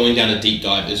 Going down a deep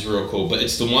dive is real cool, but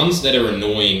it's the ones that are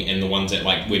annoying and the ones that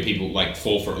where people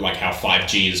fall for how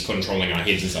 5G is controlling our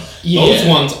heads and stuff. Yeah. Those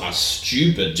ones are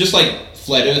stupid. Just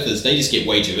flat earthers, they just get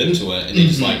way too into it, and they're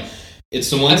just it's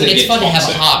the ones that get toxic. It's fun to have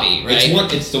a hobby,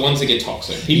 right? It's the ones that get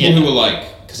toxic. People who are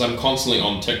because I'm constantly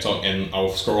on TikTok and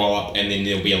I'll scroll up and then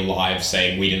there'll be a live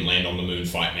saying we didn't land on the moon,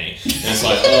 fight me. And it's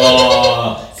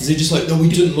because they're just no, we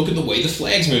didn't look at the way the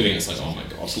flag's moving. It's oh my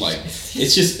god,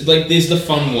 it's just there's the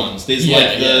fun ones. There's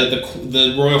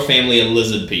the royal family of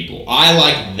lizard people. I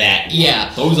like that one.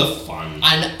 Yeah. Those are fun.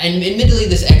 And admittedly,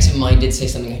 this ex of mine did say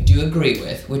something I do agree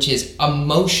with, which is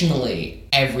emotionally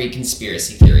every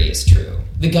conspiracy theory is true.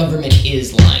 The government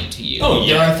is lying to you. Oh,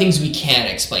 yeah. There are things we can't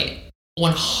explain.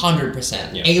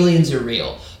 100%. Yeah. Aliens are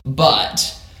real.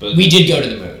 But we did go to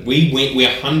the moon. We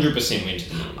 100% went to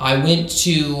the moon. I went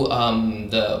to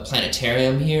the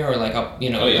planetarium here, or like up,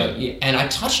 and I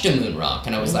touched a moon rock,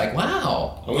 and I was like,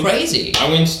 wow, crazy. I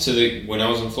went to when I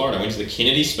was in Florida, I went to the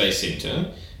Kennedy Space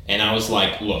Center, and I was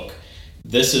like, look,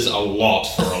 this is a lot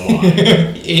for a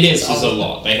lie. This is a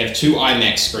lot. They have 2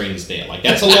 IMAX screens there. Like,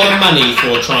 that's a lot of money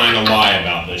for trying to lie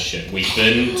about this shit. We've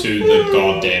been to the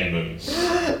goddamn moon.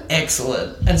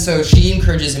 Excellent. And so she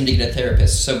encourages him to get a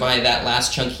therapist. So by that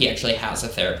last chunk, he actually has a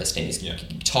therapist, and he's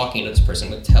talking to this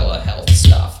person with telehealth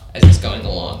stuff as he's going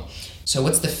along. So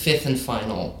what's the 5th and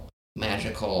final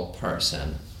magical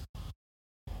person?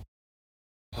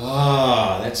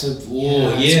 That's a...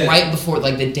 It's right before,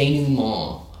 like, the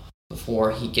denouement.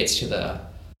 Before he gets to the...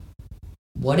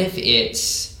 What if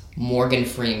it's Morgan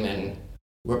Freeman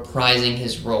reprising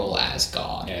his role as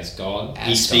God? As God?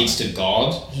 He speaks to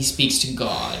God? He speaks to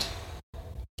God at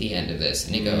the end of this,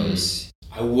 and he goes...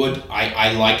 I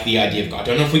like the idea of God. I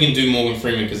don't know if we can do Morgan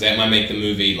Freeman, because that might make the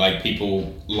movie, like,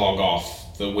 people log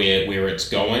off where it's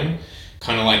going.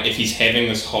 Kind of like if he's having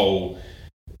this whole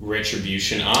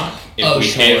retribution arc,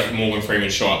 have Morgan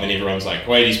Freeman show up and everyone's like,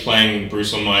 wait, he's playing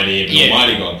Bruce Almighty and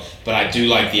Almighty God. But I do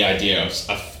like the idea of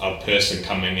a person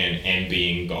coming in and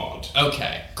being God.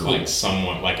 Okay, cool. Like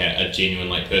someone, like a genuine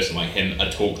like person like him,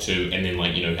 a talk to, and then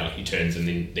like, how he turns and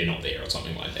then they're not there or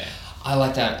something like that. I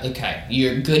like that. Okay,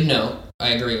 you're good note. I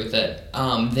agree with it.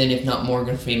 Then if not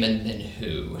Morgan Freeman, then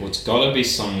who? Well, it's got to be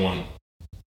someone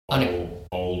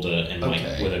older and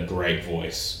like with a great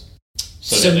voice.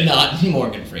 So not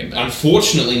Morgan Freeman.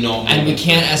 Unfortunately not. And we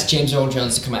can't ask James Earl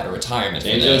Jones to come out of retirement.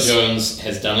 James Earl Jones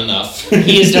has done enough.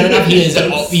 He has done enough.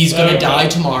 He's going to die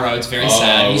tomorrow. It's very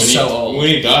sad. He's so old. When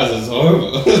he dies, it's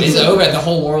over. It's over. The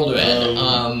whole world will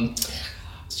end.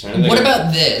 What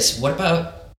about this?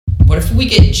 What if we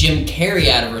get Jim Carrey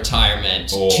out of retirement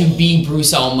to be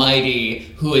Bruce Almighty,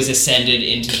 who has ascended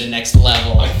into the next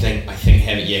level? I think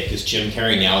having because Jim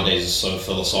Carrey nowadays is so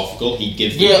philosophical. He'd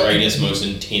give the greatest, most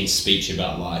intense speech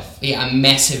about life. Yeah, a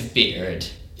massive beard.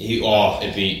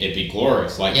 It'd be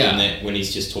glorious. Like when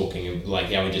he's just talking,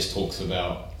 like how he just talks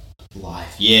about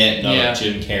life.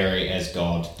 Jim Carrey as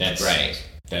God. That's right.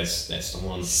 That's the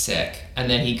one. Sick. And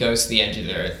then he goes to the edge of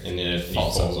the earth, and then he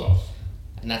falls off.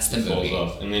 And that's the movie.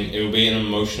 Falls off. And then it'll be an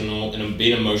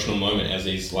emotional moment as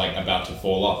he's like about to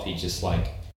fall off. He just like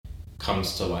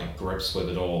comes to like grips with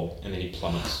it all, and then he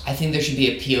plummets. I think there should be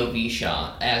a POV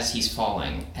shot as he's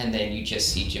falling, and then you just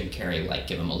see Jim Carrey like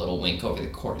give him a little wink over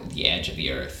the edge of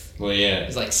the earth. Well, yeah.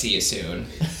 He's like, see you soon.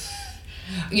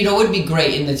 It would be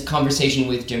great in this conversation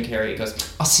with Jim Carrey. He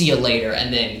goes, I'll see you later,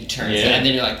 and then he turns, and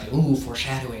then you're like, ooh,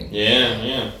 foreshadowing.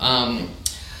 Yeah.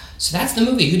 So that's the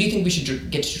movie. Who do you think we should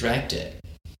get to direct it?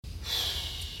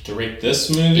 Direct this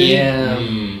movie? Yeah.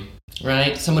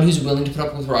 Right? Someone who's willing to put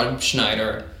up with Rob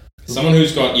Schneider. Someone who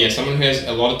has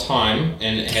a lot of time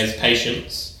and has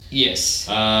patience. Yes.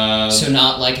 So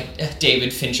not like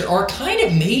David Fincher, or kind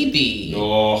of maybe.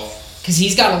 Because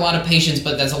he's got a lot of patience,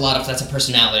 but that's a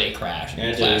personality crash.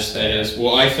 Yeah, that is.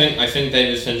 Well, I think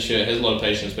David Fincher has a lot of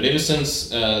patience, but ever since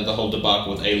the whole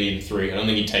debacle with Alien 3, I don't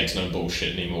think he takes no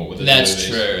bullshit anymore with his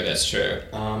movies. That's true.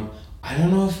 I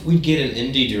don't know if we'd get an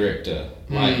indie director,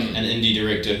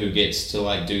 who gets to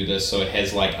like do this, so it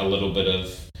has like a little bit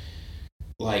of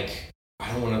like,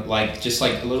 I don't want to like just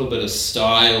like a little bit of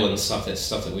style and stuff. That's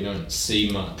stuff that we don't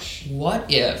see much. What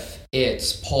if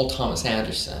it's Paul Thomas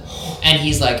Anderson and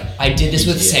he's like, I did this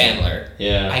with Sandler.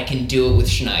 Yeah, I can do it with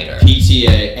Schneider.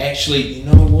 PTA. Actually, you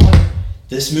know what?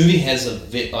 This movie has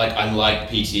I like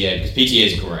PTA because PTA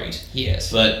is great.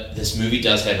 Yes. But this movie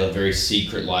does have a very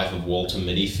Secret Life of Walter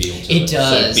Mitty feel to it. It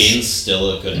does. So Ben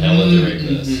Stiller could hella direct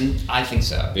this. I think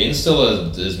so. Ben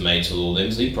Stiller is made to all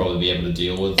limbs. He'd probably be able to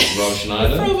deal with Rob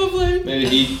Schneider. Probably. Maybe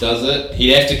he does it.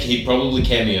 He'd probably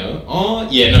cameo. Oh,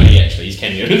 yeah, no, he's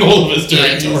cameoed in all of his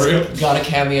directorial. He's got a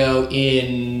cameo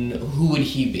in... Who would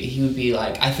he be? He would be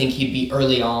like, I think he'd be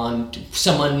early on,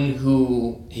 someone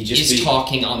who is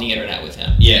talking on the internet with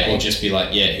him. Yeah, right? Or just be like,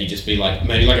 he'd just be like,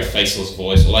 maybe like a faceless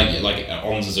voice, or like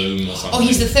on Zoom or something. Oh,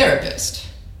 he's the therapist.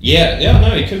 Yeah,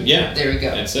 no, he could, yeah. There we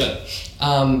go. That's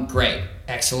it. Great.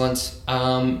 Excellent.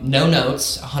 No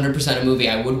notes. 100% a movie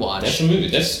I would watch. That's a movie.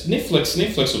 That's Netflix.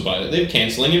 Netflix will buy it. They're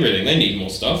cancelling everything. They need more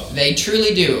stuff. They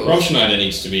truly do. Rob Schneider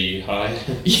needs to be high.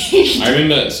 I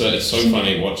remember. So it's so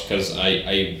funny to watch because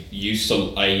I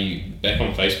back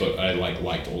on Facebook I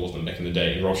liked all of them back in the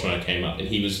day, and Rob Schneider came up and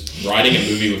he was writing a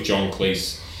movie with John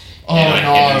Cleese, and I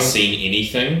haven't seen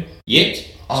anything yet.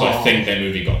 So I think that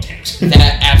movie got tanked.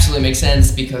 That absolutely makes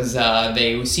sense because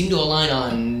they seem to align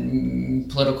on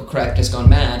political correctness gone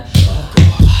mad. Oh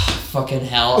God. Fucking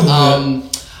hell.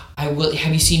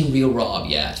 Have you seen Real Rob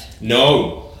yet?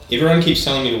 No. Everyone keeps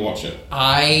telling me to watch it.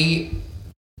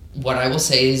 What I will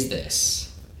say is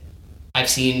this. I've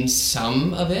seen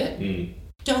some of it.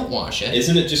 Don't watch it.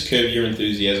 Isn't it just Curb Your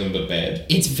Enthusiasm but bad?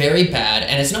 It's very bad,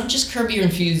 and it's not just Curb Your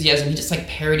Enthusiasm. He just like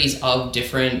parodies of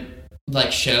different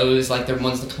like shows, like they're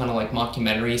ones that kind of like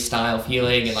mockumentary style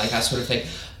feeling and like that sort of thing.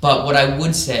 But what I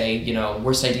would say, you know,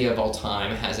 Worst Idea of All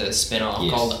Time has a spin-off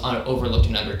called Overlooked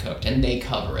and Undercooked, and they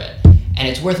cover it. And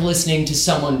it's worth listening to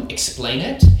someone explain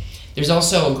it. There's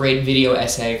also a great video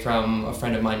essay from a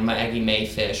friend of mine, Maggie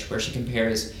Mayfish, where she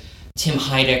compares Tim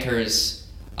Heidecker's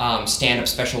stand-up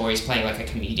special where he's playing like a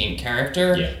comedian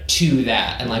character to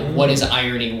that, and like what is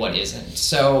irony, what isn't.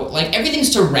 So like everything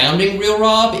surrounding Real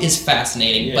Rob is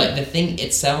fascinating, but the thing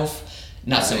itself,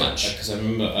 not so much. Because I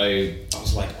remember I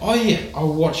was like, oh yeah,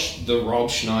 I'll watch the Rob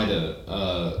Schneider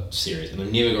series, and I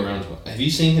never got around to it. Have you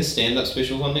seen his stand-up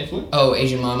specials on Netflix? Oh,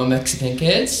 Asian Mama, Mexican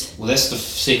Kids? Well, that's the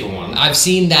second one. I've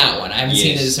seen that one. I haven't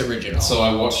seen his original. So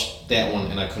I watched that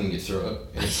one, and I couldn't get through it.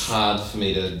 And it's hard for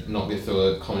me to not get through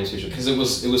a comedy special, because it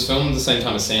was filmed at the same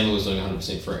time as Sandler was doing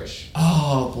 100% Fresh.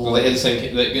 Oh, boy. Well, they had the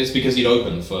same... It's because he'd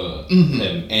opened for him,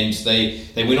 and they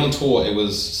went on tour. It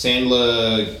was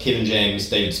Sandler, Kevin James,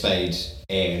 David Spade,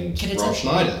 and Rob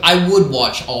Schneider. I would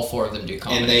watch all four of them do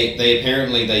comedy. And they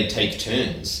apparently they take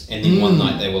turns, and then one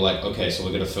night they were like, okay, so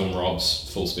we're going to film Rob's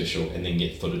full special and then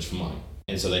get footage for mine.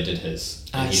 And so they did his.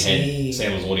 And he had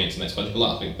Sandler's audience, and that's why they're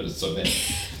laughing, but it's so bad.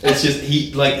 It's just,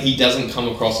 he doesn't come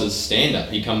across as stand-up.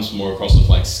 He comes more across as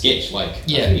like sketch. Like, I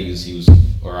think he was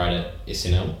alright at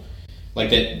SNL. Like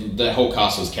that whole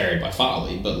cast was carried by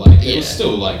Farley, but like it was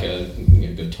still like a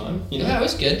good time. You know? Yeah, it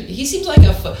was good. He seems like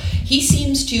he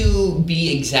seems to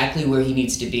be exactly where he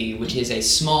needs to be, which is a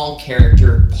small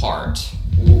character part.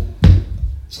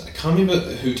 So I can't remember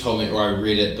who told me or I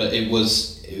read it, but it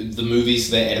was the movies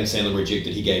that Adam Sandler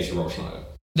rejected. He gave to Rob Schneider.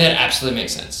 That absolutely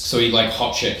makes sense. So he like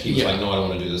Hot Chick. He was like, no, I don't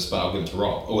want to do this, but I'll give it to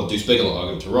Rob. Or Deuce Bigelow, I'll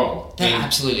give it to Rob. That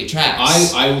absolutely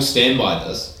tracks. I will stand by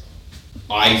this.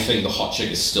 I think The Hot Chick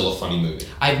is still a funny movie.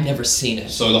 I've never seen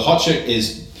it. So The Hot Chick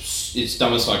it's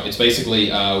dumb as fuck. It's basically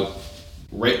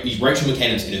Rachel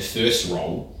McAdams in her first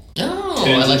role. Oh,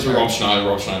 turns I like into Rob Schneider.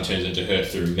 Rob Schneider turns into her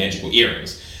through magical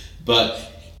earrings. But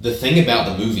the thing about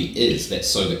the movie is that's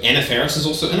so good. Anna Faris is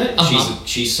also in it.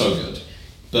 She's so good.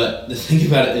 But the thing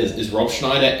about it is Rob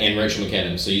Schneider and Rachel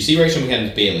McAdams. So you see Rachel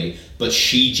McAdams barely, but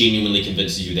she genuinely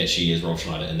convinces you that she is Rob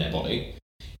Schneider in that body.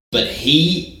 But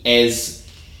he, as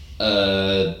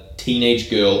a teenage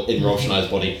girl in Rob Schneider's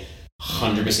body,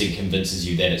 100% convinces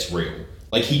you that it's real.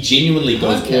 Like, he genuinely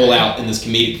goes all out in this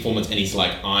comedic performance, and he's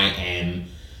like, I am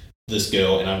this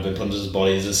girl, and I've been put into this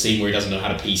body. There's a scene where he doesn't know how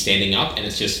to pee standing up, and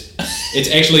it's just, it's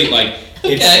actually, like,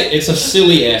 it's a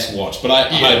silly-ass watch, but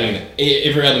I mean,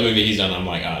 every other movie he's done, I'm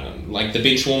like, I don't know. Like, The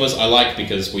Benchwarmers, I like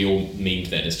because we all memed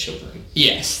that as children.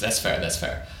 Yes, that's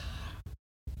fair.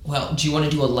 Well, do you want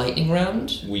to do a lightning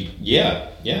round? Yeah.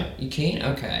 You can?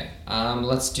 Okay.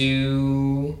 Let's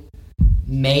do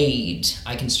Made.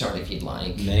 I can start if you'd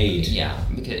like. Made. Yeah,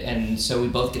 and so we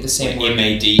both get the same word.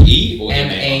 M-A-D-E or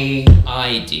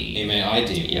M-A-I-D.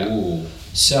 M-A-I-D. Yeah. Ooh.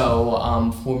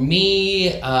 So, for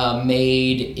me,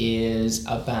 Made is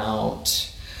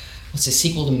about, what's a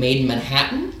sequel to Made in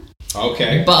Manhattan?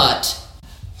 Okay. But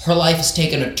her life has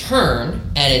taken a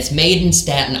turn, and it's Made in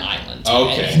Staten Island.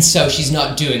 Okay. And so she's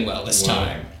not doing well this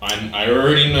time. I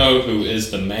already know who is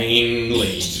the main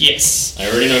lead. Yes. I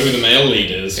already know who the male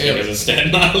lead is because of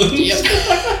Staten Island. Yep.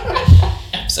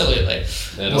 Absolutely.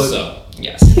 That'll suck.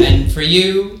 Yes. And for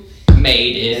you,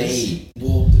 Made is...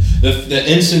 Well, the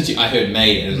instant I heard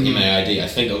Made and M-A-I-D, I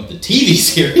think of the TV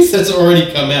series that's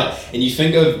already come out. And you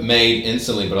think of Made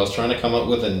instantly, but I was trying to come up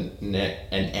with an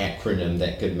acronym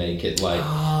that could make it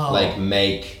like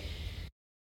make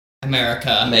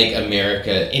America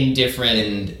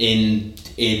indifferent in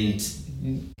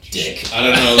dick. I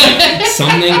don't know, like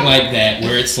something like that,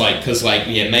 where it's like, because like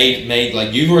made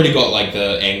like you've already got like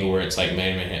the angle where it's like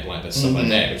made in Manhattan, like this stuff like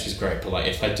that, which is great. But like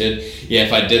if I did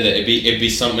that, it'd be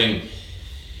something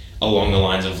along the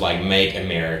lines of like make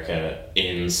America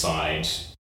inside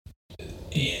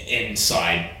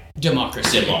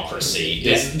democracy.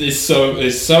 There's so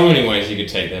many ways you could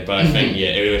take that, but I think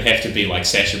it would have to be like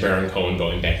Sacha Baron Cohen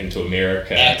going back into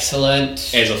America.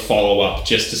 Excellent. As a follow-up,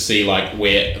 just to see like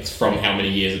from how many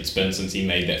years it's been since he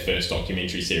made that first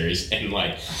documentary series, and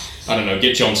like I don't know,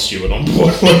 get Jon Stewart on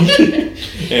board and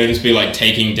just be like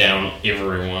taking down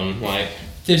everyone. Like,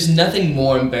 there's nothing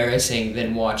more embarrassing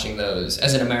than watching those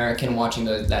as an American watching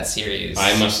that series.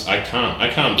 I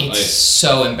can't. It's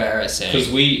so embarrassing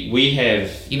because we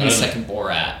have even the second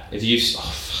Borat. If you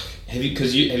Have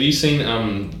you seen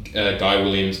Guy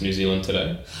Williams New Zealand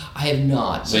Today? I have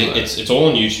not. So no. it's all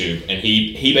on YouTube, and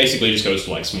he basically just goes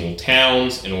to like small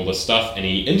towns and all this stuff, and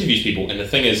he interviews people. And the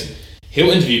thing is, he'll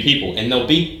interview people, and they'll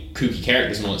be kooky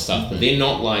characters and all that stuff, but they're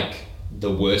not like the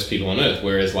worst people on earth.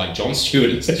 Whereas like Jon Stewart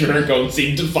and Sacha Baron Cohen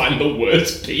seem to find the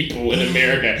worst people in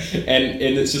America, and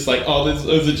it's just like, oh,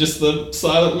 those are just the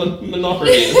silent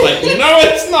monopoly. It's like, no,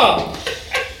 it's not.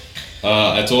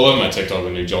 It's all over my TikTok, the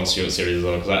new Jon Stewart series as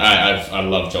well, because I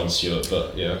love Jon Stewart,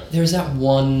 but yeah. There's that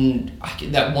one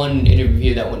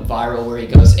interview that went viral where he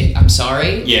goes, hey, I'm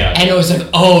sorry? Yeah. And it was like,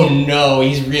 oh no,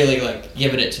 he's really like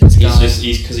giving it to this guy.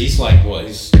 He's like, what,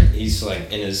 he's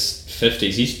like in his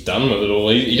 50s, he's done with it all.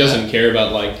 He doesn't care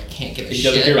about like, can't give a he shit.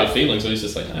 doesn't care about feelings, so he's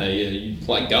just like, yeah, you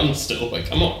like guns still, like,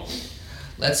 come on.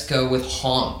 Let's go with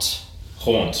Haunt.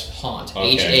 Haunt.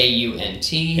 Okay.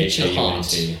 H-A-U-N-T.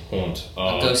 H-A-U-N-T. Haunt.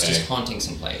 Oh, a ghost okay. is haunting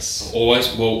someplace.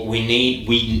 Always. Well, we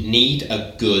need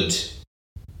a good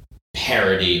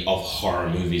parody of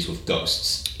horror movies with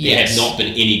ghosts. There Yes. have not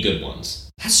been any good ones.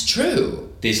 That's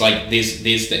true. There's the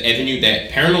avenue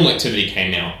that Paranormal Activity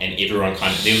came out, and everyone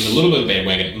there was a little bit of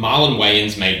bandwagon. Marlon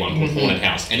Wayans made one called Haunted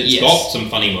House, and it's got some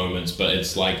funny moments, but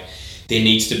it's like there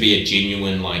needs to be a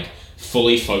genuine like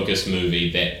fully focused movie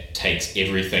that takes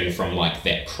everything from like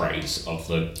that craze of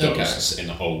the ghosts and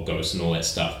the whole ghost and all that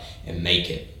stuff and make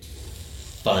it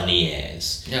funny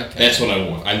as. Okay. That's what I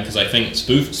want, because I think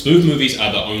spoof movies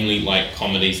are the only like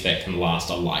comedies that can last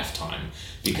a lifetime,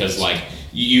 because like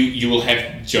you will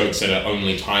have jokes that are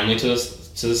only timely to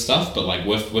this stuff, but like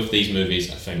with these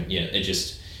movies, I think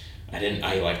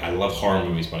I love horror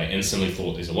movies, but I instantly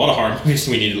thought there's a lot of horror movies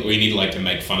we need like to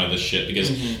make fun of this shit, because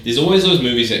there's always those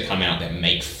movies that come out that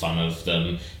make fun of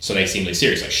them, so they seem like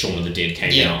serious. Like Shaun of the Dead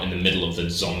came out in the middle of the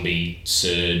zombie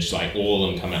surge, like all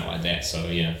of them come out like that. So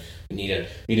yeah, we need a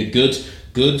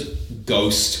good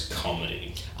ghost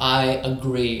comedy. I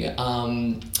agree.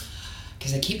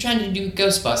 Because I keep trying to do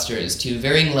Ghostbusters to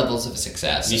varying levels of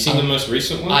success. Have you seen the most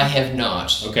recent one? I have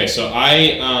not. Okay, so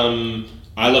I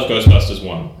love Ghostbusters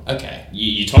 1. Okay.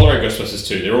 You tolerate Ghostbusters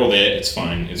 2. They're all there. It's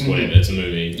fine. It's whatever. It's a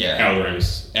movie. Yeah. Harold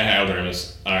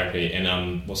Ramis, R.I.P.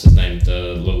 And what's his name?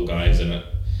 The little guy is in it.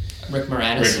 Rick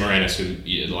Moranis. Who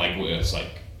it's like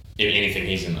anything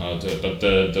he's in, I'll do it. But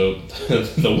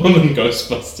the woman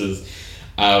Ghostbusters,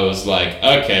 I was like,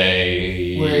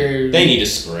 okay, they need a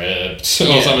script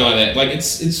or something like that. Like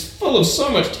it's full of so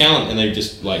much talent, and they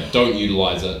just like don't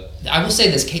utilize it. I will say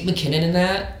this: Kate McKinnon in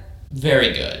that.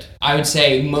 Very good. I would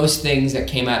say most things that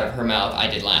came out of her mouth I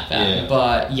did laugh at. Yeah.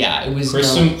 But yeah, it was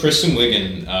Kristen Wiig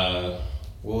and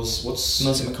what's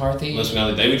Melissa McCarthy.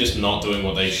 They were just not doing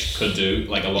what they could do,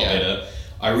 like a lot better.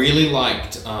 I really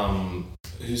liked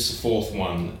who's the fourth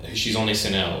one? She's on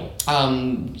SNL.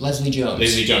 Leslie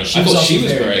Jones. I thought she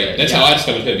was great. Good. That's how I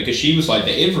discovered her, because she was like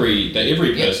the every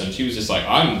person. She was just like,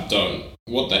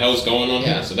 what the hell's going on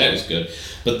here? So that was good.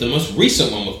 But the most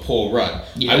recent one with Paul Rudd,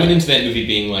 I went into that movie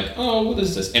being like, oh, what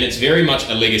is this? And it's very much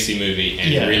a legacy movie,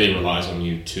 and it really relies on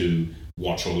you to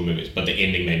watch all the movies. But the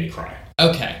ending made me cry.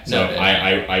 Okay. So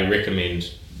I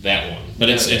recommend that one. But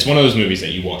it's one of those movies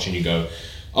that you watch and you go,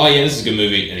 oh yeah, this is a good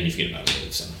movie, and then you forget about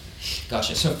it. So.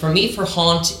 Gotcha. So for me,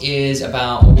 Haunt is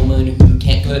about a woman who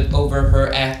can't get over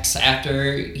her ex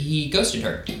after he ghosted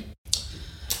her.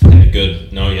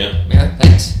 Good. No, yeah. Yeah,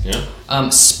 thanks. Yeah.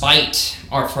 Spite,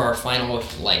 or for our final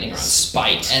lightning round.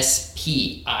 Spite.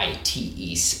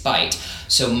 S-P-I-T-E. Spite.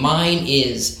 So mine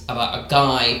is about a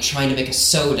guy trying to make a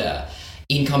soda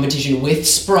in competition with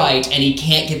Sprite, and he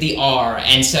can't get the R,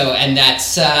 and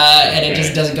it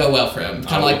just doesn't go well for him.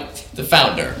 Kind of like the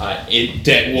founder.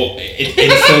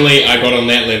 Instantly I got on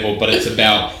that level, but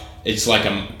it's like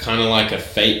a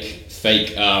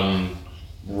fake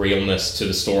realness to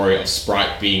the story of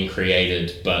Sprite being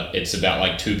created, but it's about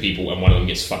like two people and one of them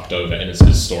gets fucked over, and it's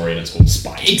his story, and it's called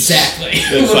Spite. Exactly.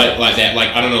 It's like that. Like,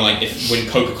 I don't know, like if when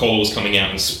Coca-Cola was coming out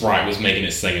and Sprite was making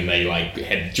its thing, and they like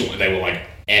they were like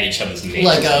at each other's necks.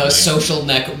 Like a social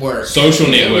network. Social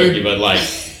network, but like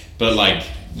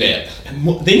that.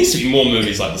 There needs to be more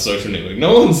movies like The Social Network.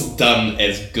 No one's done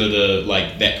as good a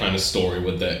like that kind of story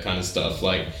with that kind of stuff.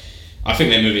 Like, I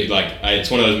think that movie, like, it's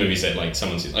one of those movies that like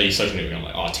someone says, "Oh, you Social Network," I'm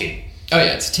like, 10. Oh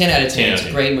yeah, it's 10 out of 10. It's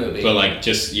a great movie. But like,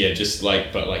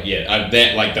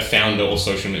 that like the founder or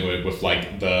Social Network with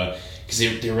like because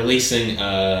they're releasing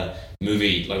a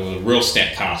movie like with a real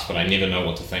stat cast, but I never know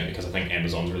what to think because I think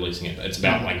Amazon's releasing it. But it's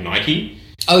about like Nike.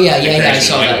 Oh yeah, I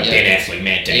saw that. Ben Affleck,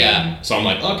 Matt Damon. So I'm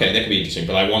like, okay, that could be interesting,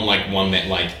 but I want like one that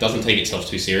like doesn't take itself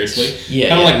too seriously.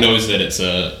 Kind of like knows that it's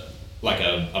a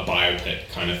a biopic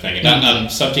kind of thing, a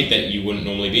subject that you wouldn't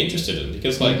normally be interested in,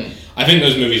 because like I think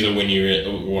those movies are when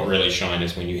what really shine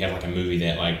is when you have like a movie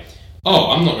that like,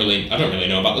 oh, I don't really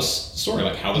know about this story,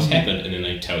 like how this happened, and then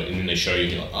they tell it, and then they show you,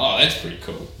 and you're like, oh, that's pretty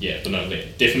cool. Yeah, but no, they're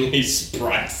definitely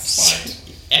surprised.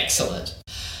 Excellent.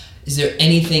 Is there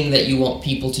anything that you want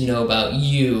people to know about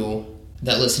you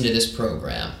that listen to this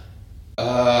program?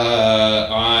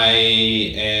 I'm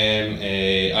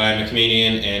a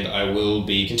comedian, and I will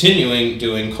be continuing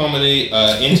doing comedy.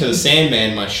 Enter the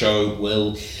Sandman, my show,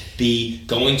 will be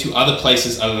going to other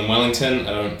places other than Wellington.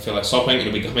 I don't feel like stopping.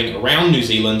 It'll be coming around New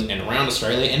Zealand and around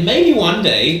Australia, and maybe one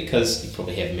day, because you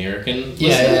probably have American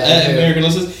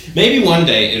listeners, maybe one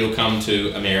day it'll come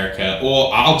to America,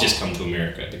 or I'll just come to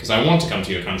America, because I want to come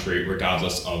to your country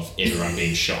regardless of everyone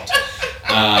being shot.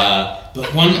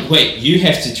 But wait, you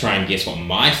have to try and guess what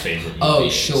my favorite movie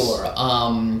is. Sure.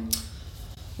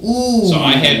 What's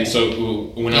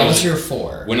your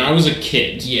 4? When I was a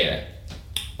kid, yeah,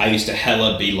 I used to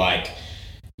hella be like,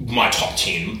 my top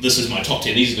 10. This is my top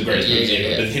 10. These are the greatest movies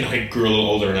ever. But then I grew a little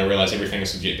older and I realized everything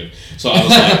is subjective. So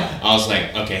I was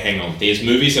like, okay, hang on. There's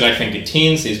movies that I think are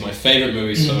 10s. There's my favorite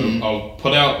movies. So I'll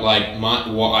put out like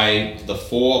the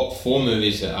four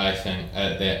movies that I think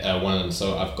that are one of them.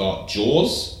 So I've got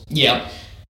Jaws. Yeah.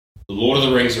 Lord of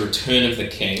the Rings: Return of the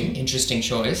King. Interesting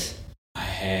choice.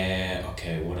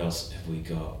 What else have we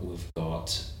got? We've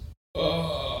got.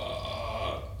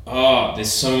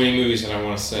 There's so many movies that I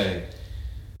want to say.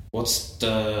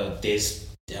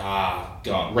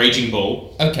 Raging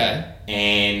Bull. Okay.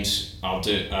 And I'll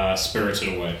do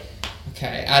Spirited Away.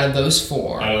 Okay, out of those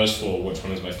 4, which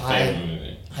one is my favorite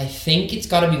movie? I think it's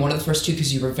got to be one of the first 2,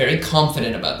 because you were very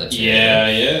confident about the 2.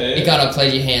 Yeah. You gotta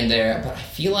play your hand there, but I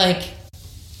feel like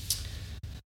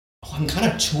I'm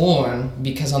kind of torn,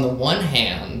 because on the one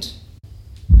hand,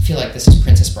 I feel like this is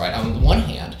Princess Bride. On the one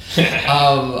hand,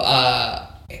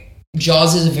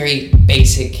 Jaws is a very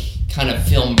basic kind of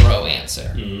film bro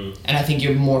answer, and I think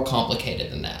you're more complicated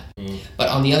than that. But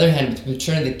on the other hand, with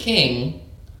Return of the King,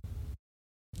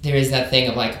 there is that thing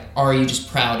of like, are you just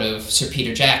proud of Sir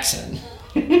Peter Jackson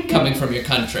coming from your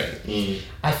country?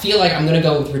 I feel like I'm going to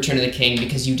go with Return of the King,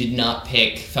 because you did not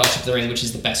pick Fellowship of the Ring, which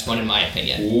is the best one in my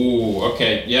opinion. Ooh,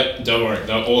 okay, yep, don't worry.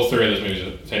 All 3 of those movies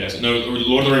are fantastic. No,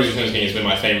 Lord of the Rings: Return of the King has been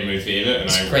my favourite movie ever. And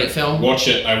it's a great film. I watch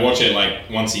it like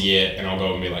once a year, and I'll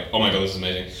go and be like, oh my god, this is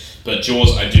amazing. But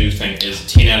Jaws, I do think, is a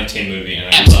 10 out of 10 movie, and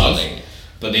I love.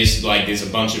 But there's a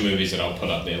bunch of movies that I'll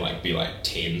put up there, like, be like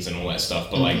 10s and all that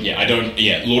stuff. But Lord of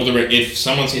the Rings, if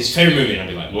someone says favorite movie, and I'll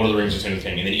be like, Lord of the Rings: Return of the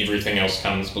King, and then everything else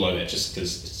comes below that, just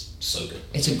because it's so good.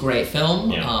 It's a great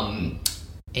film. Yeah.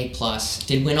 A+.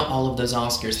 Did win all of those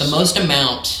Oscars. The most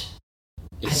amount,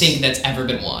 I think, that's ever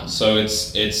been won. So it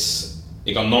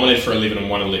got nominated for 11 and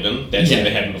won 11. That's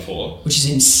never happened before. Which is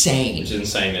insane.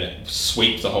 That it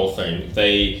swept the whole thing.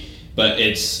 But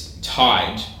it's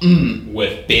tied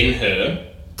with Ben-Hur.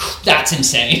 That's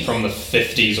insane. From the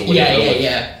 50s or whatever.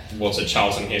 Yeah. What's it,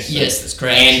 Charlton Heston? Yes, that's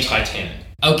correct. And Titanic.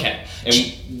 Okay.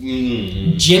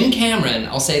 Jim Cameron,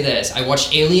 I'll say this. I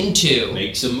watched Alien 2.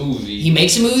 Makes a movie. He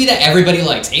makes a movie that everybody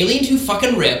likes. Alien 2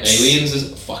 fucking rips. Aliens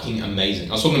is fucking amazing.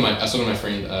 I was talking to my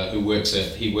friend who works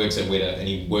at Weta, and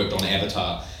he worked on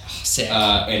Avatar. Sick.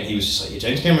 And he was just like,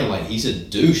 James Cameron, like, he's a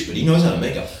douche, but he knows how to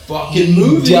make a fucking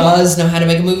movie. He does know how to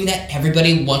make a movie that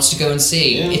everybody wants to go and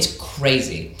see. Yeah. It's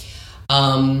crazy.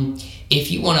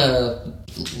 If you want to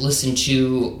listen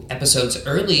to episodes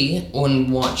early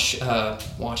and watch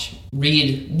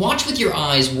with your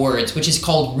eyes words, which is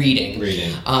called reading.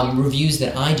 Reviews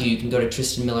that I do, you can go to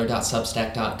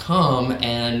tristanmiller.substack.com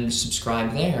and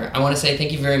subscribe there. I want to say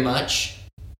thank you very much,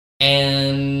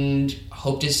 and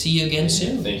hope to see you again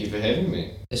soon. Thank you for having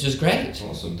me. This was great.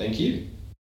 Awesome, thank you.